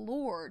fears the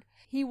Lord,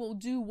 he will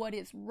do what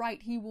is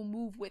right. He will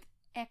move with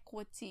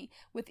equity,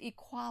 with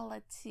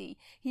equality.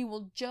 He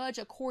will judge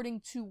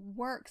according to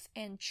works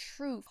and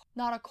truth,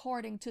 not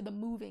according to the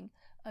moving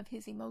of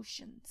his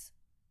emotions.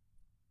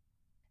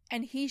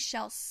 And he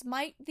shall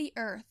smite the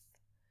earth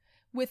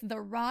with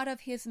the rod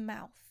of his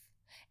mouth,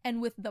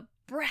 and with the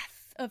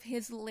breath of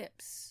his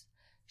lips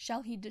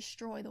shall he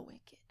destroy the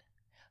wicked.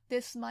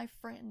 This, my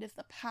friend, is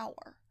the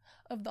power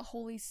of the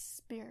Holy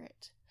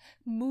Spirit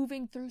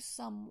moving through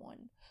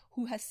someone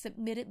who has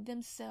submitted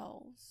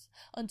themselves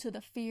unto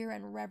the fear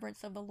and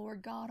reverence of the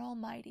Lord God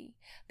Almighty,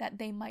 that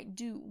they might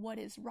do what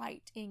is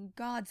right in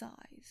God's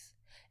eyes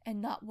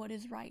and not what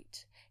is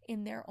right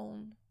in their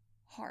own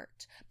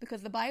heart.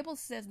 Because the Bible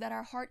says that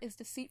our heart is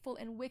deceitful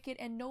and wicked,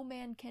 and no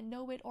man can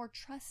know it or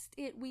trust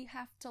it. We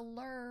have to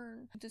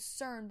learn to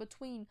discern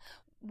between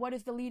what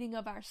is the leading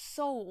of our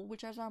soul,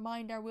 which is our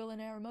mind, our will,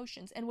 and our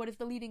emotions, and what is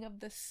the leading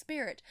of the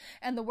Spirit.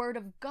 And the Word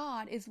of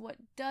God is what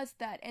does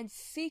that, and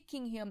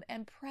seeking him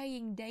and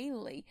praying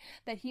daily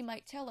that he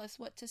might tell us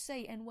what to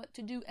say and what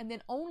to do, and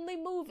then only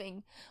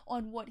moving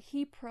on what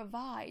he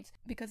provides,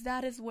 because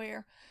that is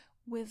where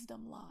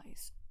wisdom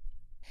lies.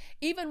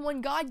 Even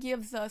when God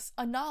gives us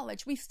a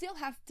knowledge, we still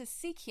have to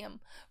seek Him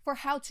for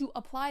how to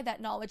apply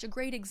that knowledge. A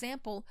great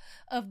example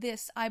of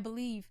this, I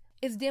believe,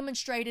 is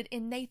demonstrated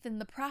in Nathan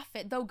the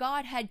prophet. Though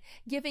God had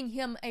given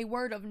him a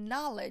word of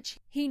knowledge,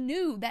 he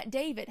knew that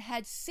David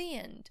had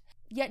sinned.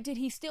 Yet did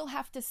he still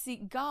have to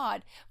seek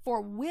God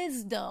for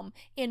wisdom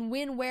in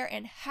when, where,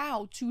 and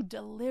how to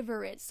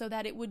deliver it so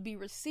that it would be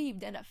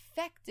received and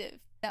effective,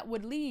 that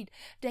would lead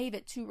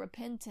David to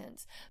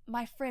repentance.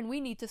 My friend,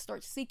 we need to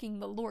start seeking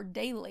the Lord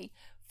daily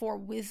for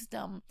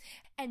wisdom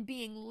and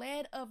being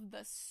led of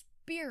the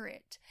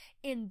Spirit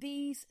in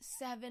these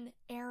 7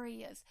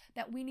 areas.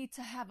 That we need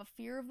to have a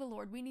fear of the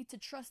Lord. We need to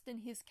trust in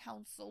His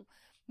counsel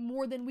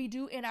more than we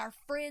do in our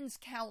friends'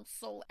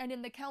 counsel and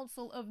in the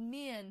counsel of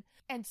men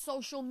and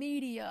social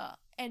media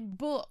and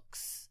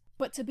books,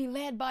 but to be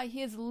led by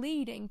His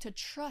leading, to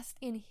trust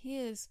in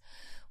His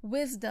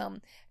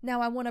wisdom.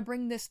 Now I want to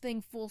bring this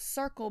thing full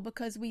circle,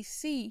 because we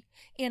see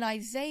in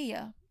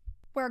Isaiah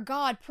where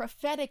God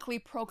prophetically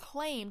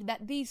proclaimed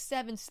that these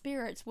 7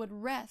 spirits would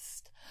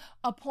rest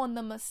upon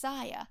the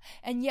Messiah.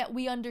 And yet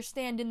we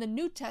understand in the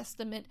New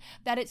Testament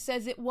that it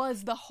says it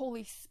was the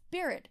Holy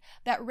Spirit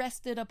that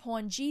rested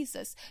upon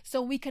Jesus.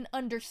 So we can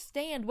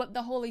understand what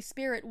the Holy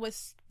Spirit was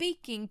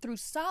speaking through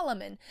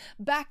Solomon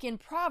back in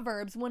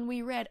Proverbs when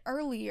we read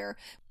earlier,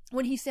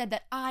 when he said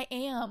that I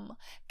am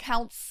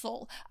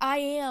counsel, I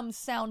am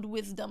sound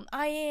wisdom,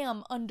 I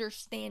am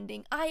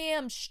understanding, I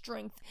am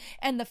strength.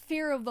 And the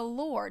fear of the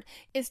Lord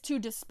is to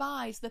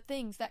despise the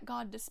things that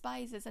God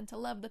despises and to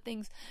love the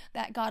things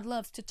that God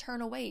loves, to turn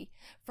away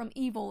from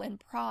evil and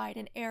pride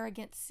and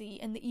arrogancy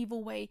and the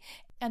evil way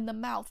and the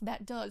mouth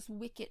that does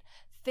wicked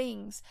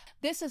things.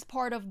 This is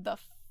part of the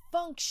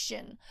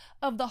function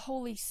of the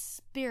Holy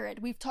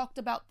Spirit. We've talked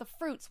about the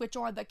fruits, which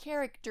are the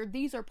character.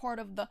 These are part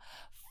of the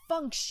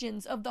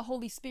functions of the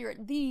Holy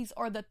Spirit. These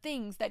are the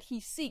things that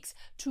He seeks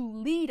to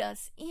lead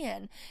us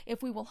in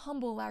if we will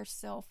humble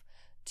ourselves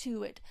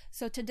to it.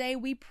 So today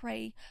we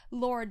pray,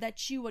 Lord,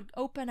 that You would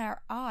open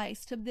our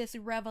eyes to this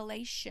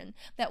revelation,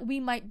 that we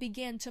might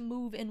begin to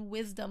move in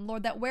wisdom,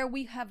 Lord, that where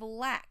we have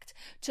lacked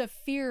to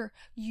fear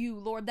You,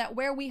 Lord, that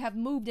where we have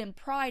moved in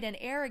pride and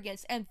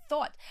arrogance and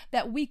thought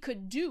that we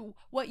could do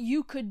what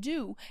You could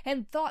do,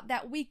 and thought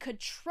that we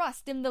could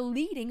trust in the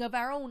leading of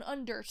our own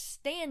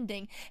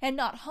understanding and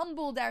not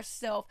humbled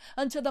ourselves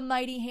unto the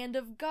mighty hand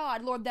of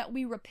God, Lord, that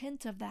we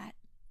repent of that.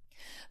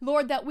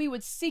 Lord, that we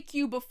would seek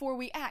You before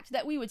we act,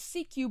 that we would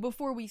seek You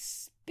before we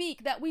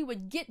speak, that we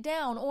would get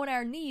down on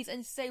our knees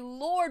and say,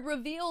 Lord,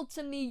 reveal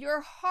to me Your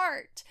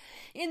heart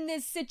in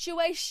this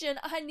situation.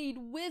 I need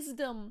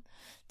wisdom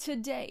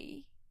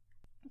today.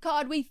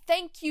 God, we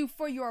thank You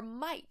for Your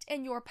might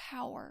and Your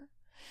power.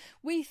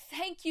 We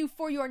thank You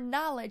for Your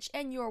knowledge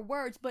and Your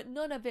words, but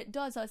none of it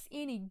does us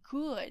any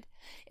good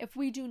if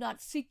we do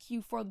not seek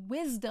You for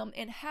wisdom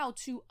and how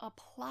to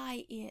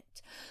apply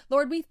it.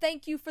 Lord, we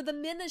thank You for the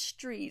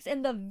ministries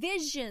and the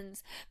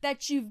visions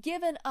that You've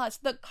given us,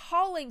 the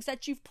callings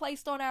that You've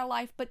placed on our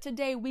life, but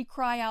today we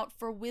cry out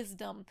for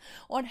wisdom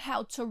on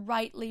how to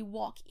rightly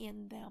walk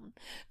in them.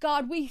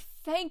 God, we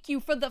thank You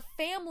for the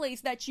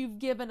families that You've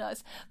given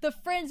us, the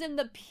friends and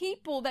the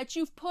people that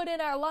You've put in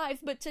our lives,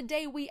 but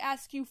today we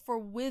ask You for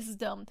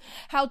wisdom,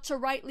 how to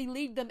rightly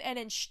lead them and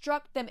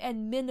instruct them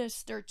and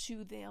minister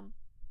to them.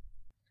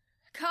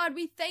 God,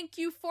 we thank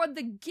You for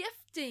the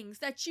giftings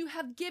that You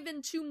have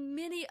given to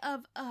many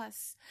of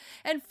us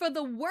and for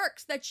the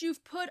works that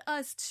You've put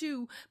us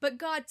to. But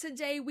God,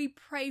 today we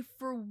pray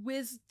for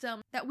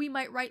wisdom, that we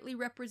might rightly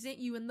represent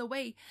You in the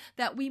way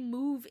that we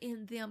move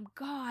in them.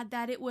 God,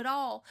 that it would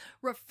all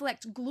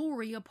reflect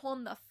glory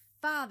upon the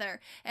Father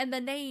and the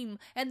name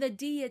and the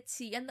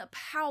deity and the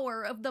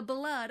power of the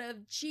blood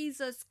of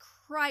Jesus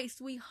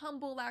Christ. We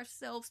humble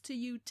ourselves to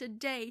You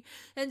today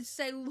and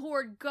say,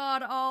 Lord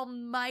God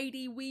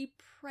Almighty, we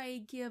pray,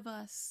 give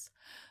us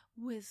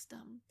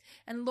wisdom.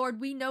 And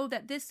Lord, we know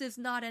that this is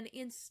not an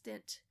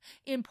instant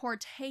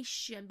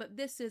impartation, but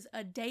this is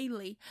a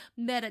daily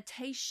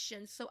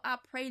meditation. So I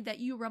pray that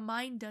You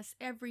remind us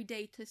every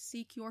day to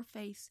seek Your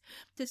face,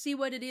 to see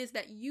what it is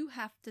that You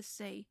have to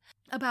say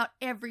about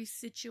every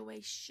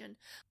situation.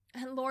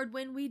 And Lord,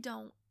 when we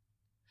don't,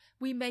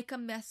 we make a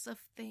mess of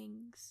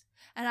things.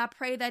 And I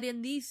pray that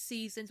in these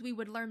seasons we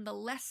would learn the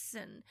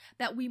lesson,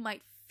 that we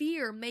might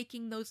fear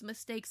making those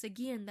mistakes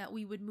again, that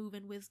we would move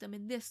in wisdom.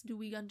 In this do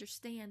we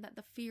understand that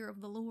the fear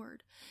of the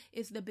Lord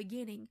is the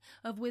beginning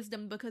of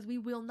wisdom, because we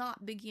will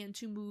not begin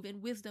to move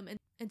in wisdom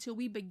until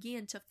we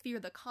begin to fear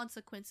the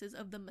consequences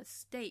of the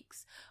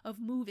mistakes of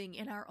moving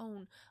in our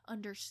own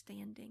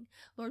understanding.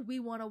 Lord, we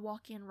want to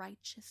walk in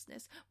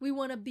righteousness. We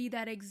want to be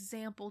that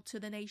example to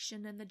the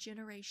nation and the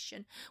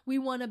generation. We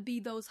want to be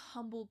those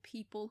humble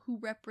people who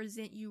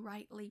represent You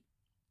rightly.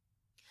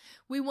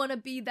 We want to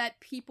be that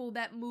people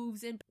that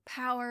moves in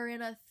power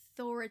and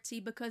authority,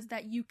 because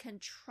that You can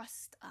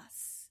trust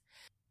us.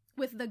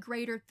 with the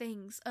greater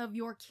things of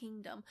your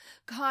kingdom.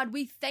 God,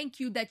 we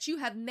thank you that you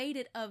have made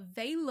it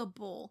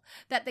available,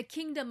 that the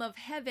kingdom of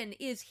heaven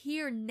is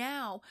here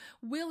now,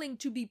 willing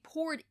to be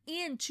poured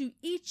into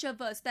each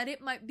of us, that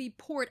it might be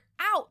poured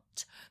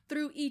out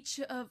through each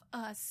of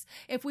us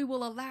if we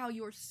will allow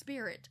your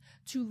Spirit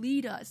to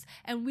lead us.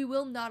 And we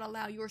will not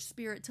allow your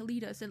Spirit to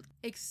lead us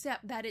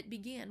except that it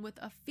begin with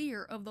a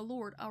fear of the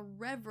Lord, a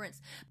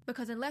reverence,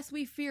 because unless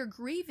we fear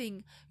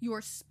grieving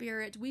your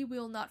Spirit, we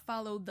will not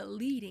follow the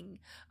leading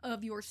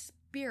of your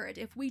Spirit.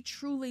 If we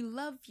truly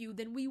love you,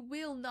 then we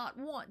will not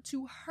want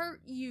to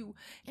hurt you.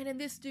 And in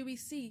this do we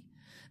see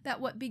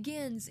that what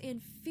begins in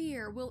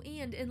fear will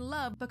end in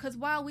love, because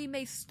while we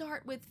may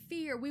start with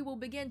fear, we will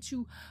begin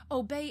to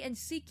obey and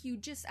seek you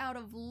just out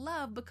of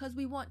love, because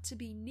we want to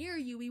be near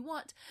you. We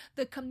want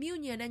the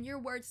communion, and your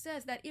word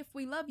says that if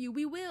we love you,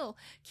 we will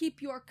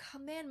keep your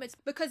commandments,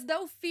 because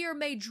though fear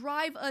may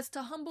drive us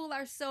to humble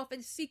ourselves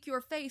and seek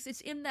your face,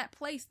 it's in that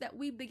place that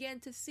we begin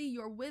to see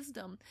your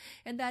wisdom,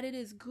 and that it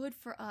is good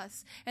for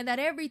us, and that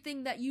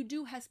everything that you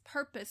do has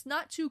purpose,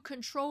 not to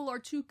control or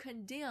to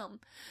condemn,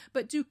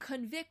 but to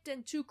convict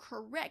and to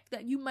correct,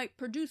 that you might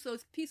produce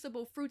those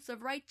peaceable fruits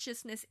of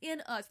righteousness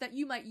in us, that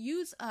you might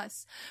use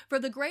us for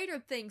the greater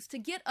things, to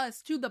get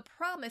us to the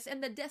promise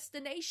and the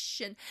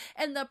destination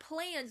and the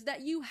plans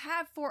that you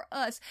have for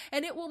us.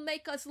 And it will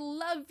make us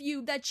love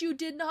you, that you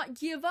did not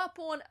give up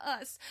on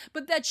us,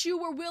 but that you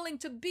were willing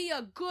to be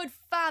a good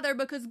father,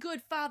 because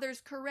good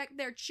fathers correct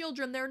their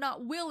children. They're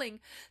not willing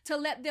to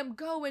let them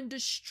go and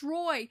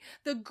destroy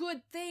the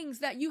good things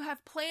that you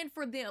have planned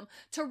for them,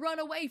 to run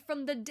away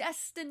from the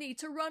destiny,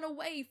 to run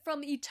away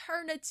from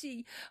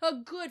eternity. A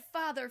good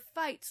father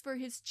fights for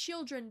his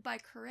children by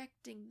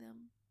correcting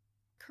them.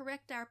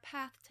 Correct our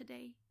path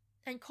today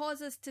and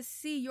cause us to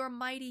see your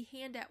mighty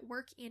hand at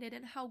work in it,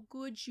 and how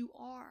good you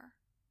are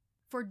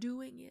for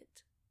doing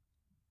it.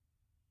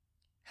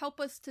 Help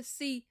us to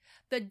see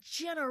the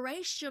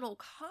generational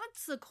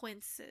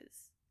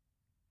consequences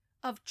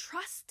of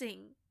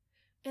trusting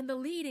in the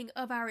leading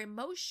of our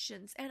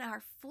emotions and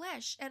our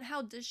flesh, and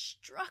how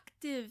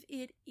destructive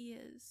it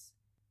is.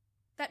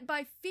 That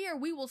by fear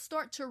we will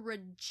start to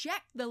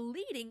reject the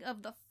leading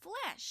of the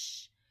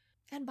flesh,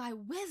 and by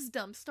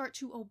wisdom start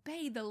to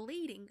obey the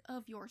leading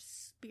of your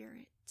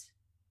Spirit.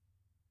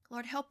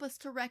 Lord, help us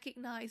to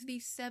recognize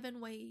these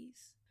 7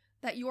 ways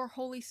that your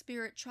Holy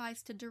Spirit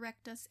tries to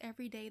direct us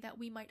every day, that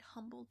we might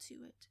humble to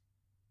it.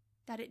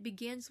 That it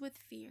begins with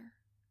fear,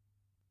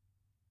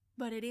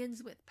 but it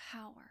ends with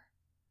power,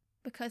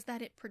 because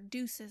that it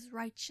produces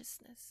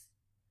righteousness,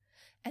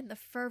 and the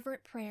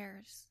fervent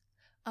prayers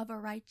of a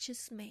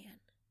righteous man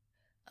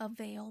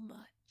avail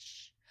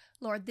much.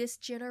 Lord, this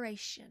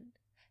generation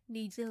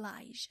needs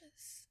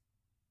Elijahs.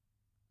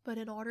 But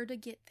in order to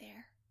get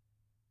there,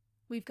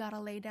 we've got to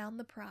lay down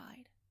the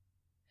pride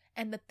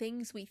and the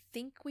things we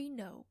think we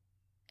know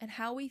and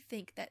how we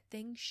think that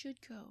things should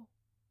go,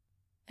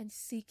 and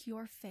seek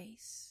your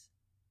face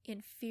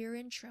in fear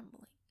and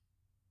trembling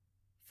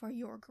for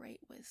your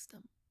great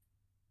wisdom.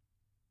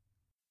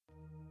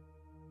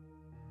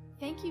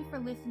 Thank you for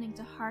listening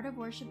to Heart of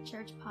Worship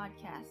Church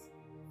podcast.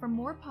 For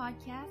more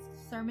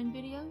podcasts, sermon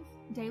videos,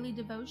 daily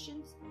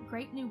devotions,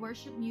 great new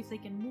worship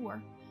music, and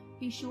more,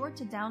 be sure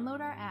to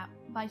download our app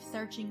by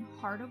searching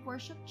Heart of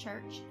Worship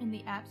Church in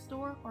the App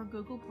Store or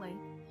Google Play,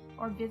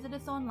 or visit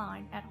us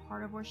online at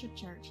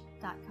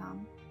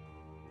heartofworshipchurch.com.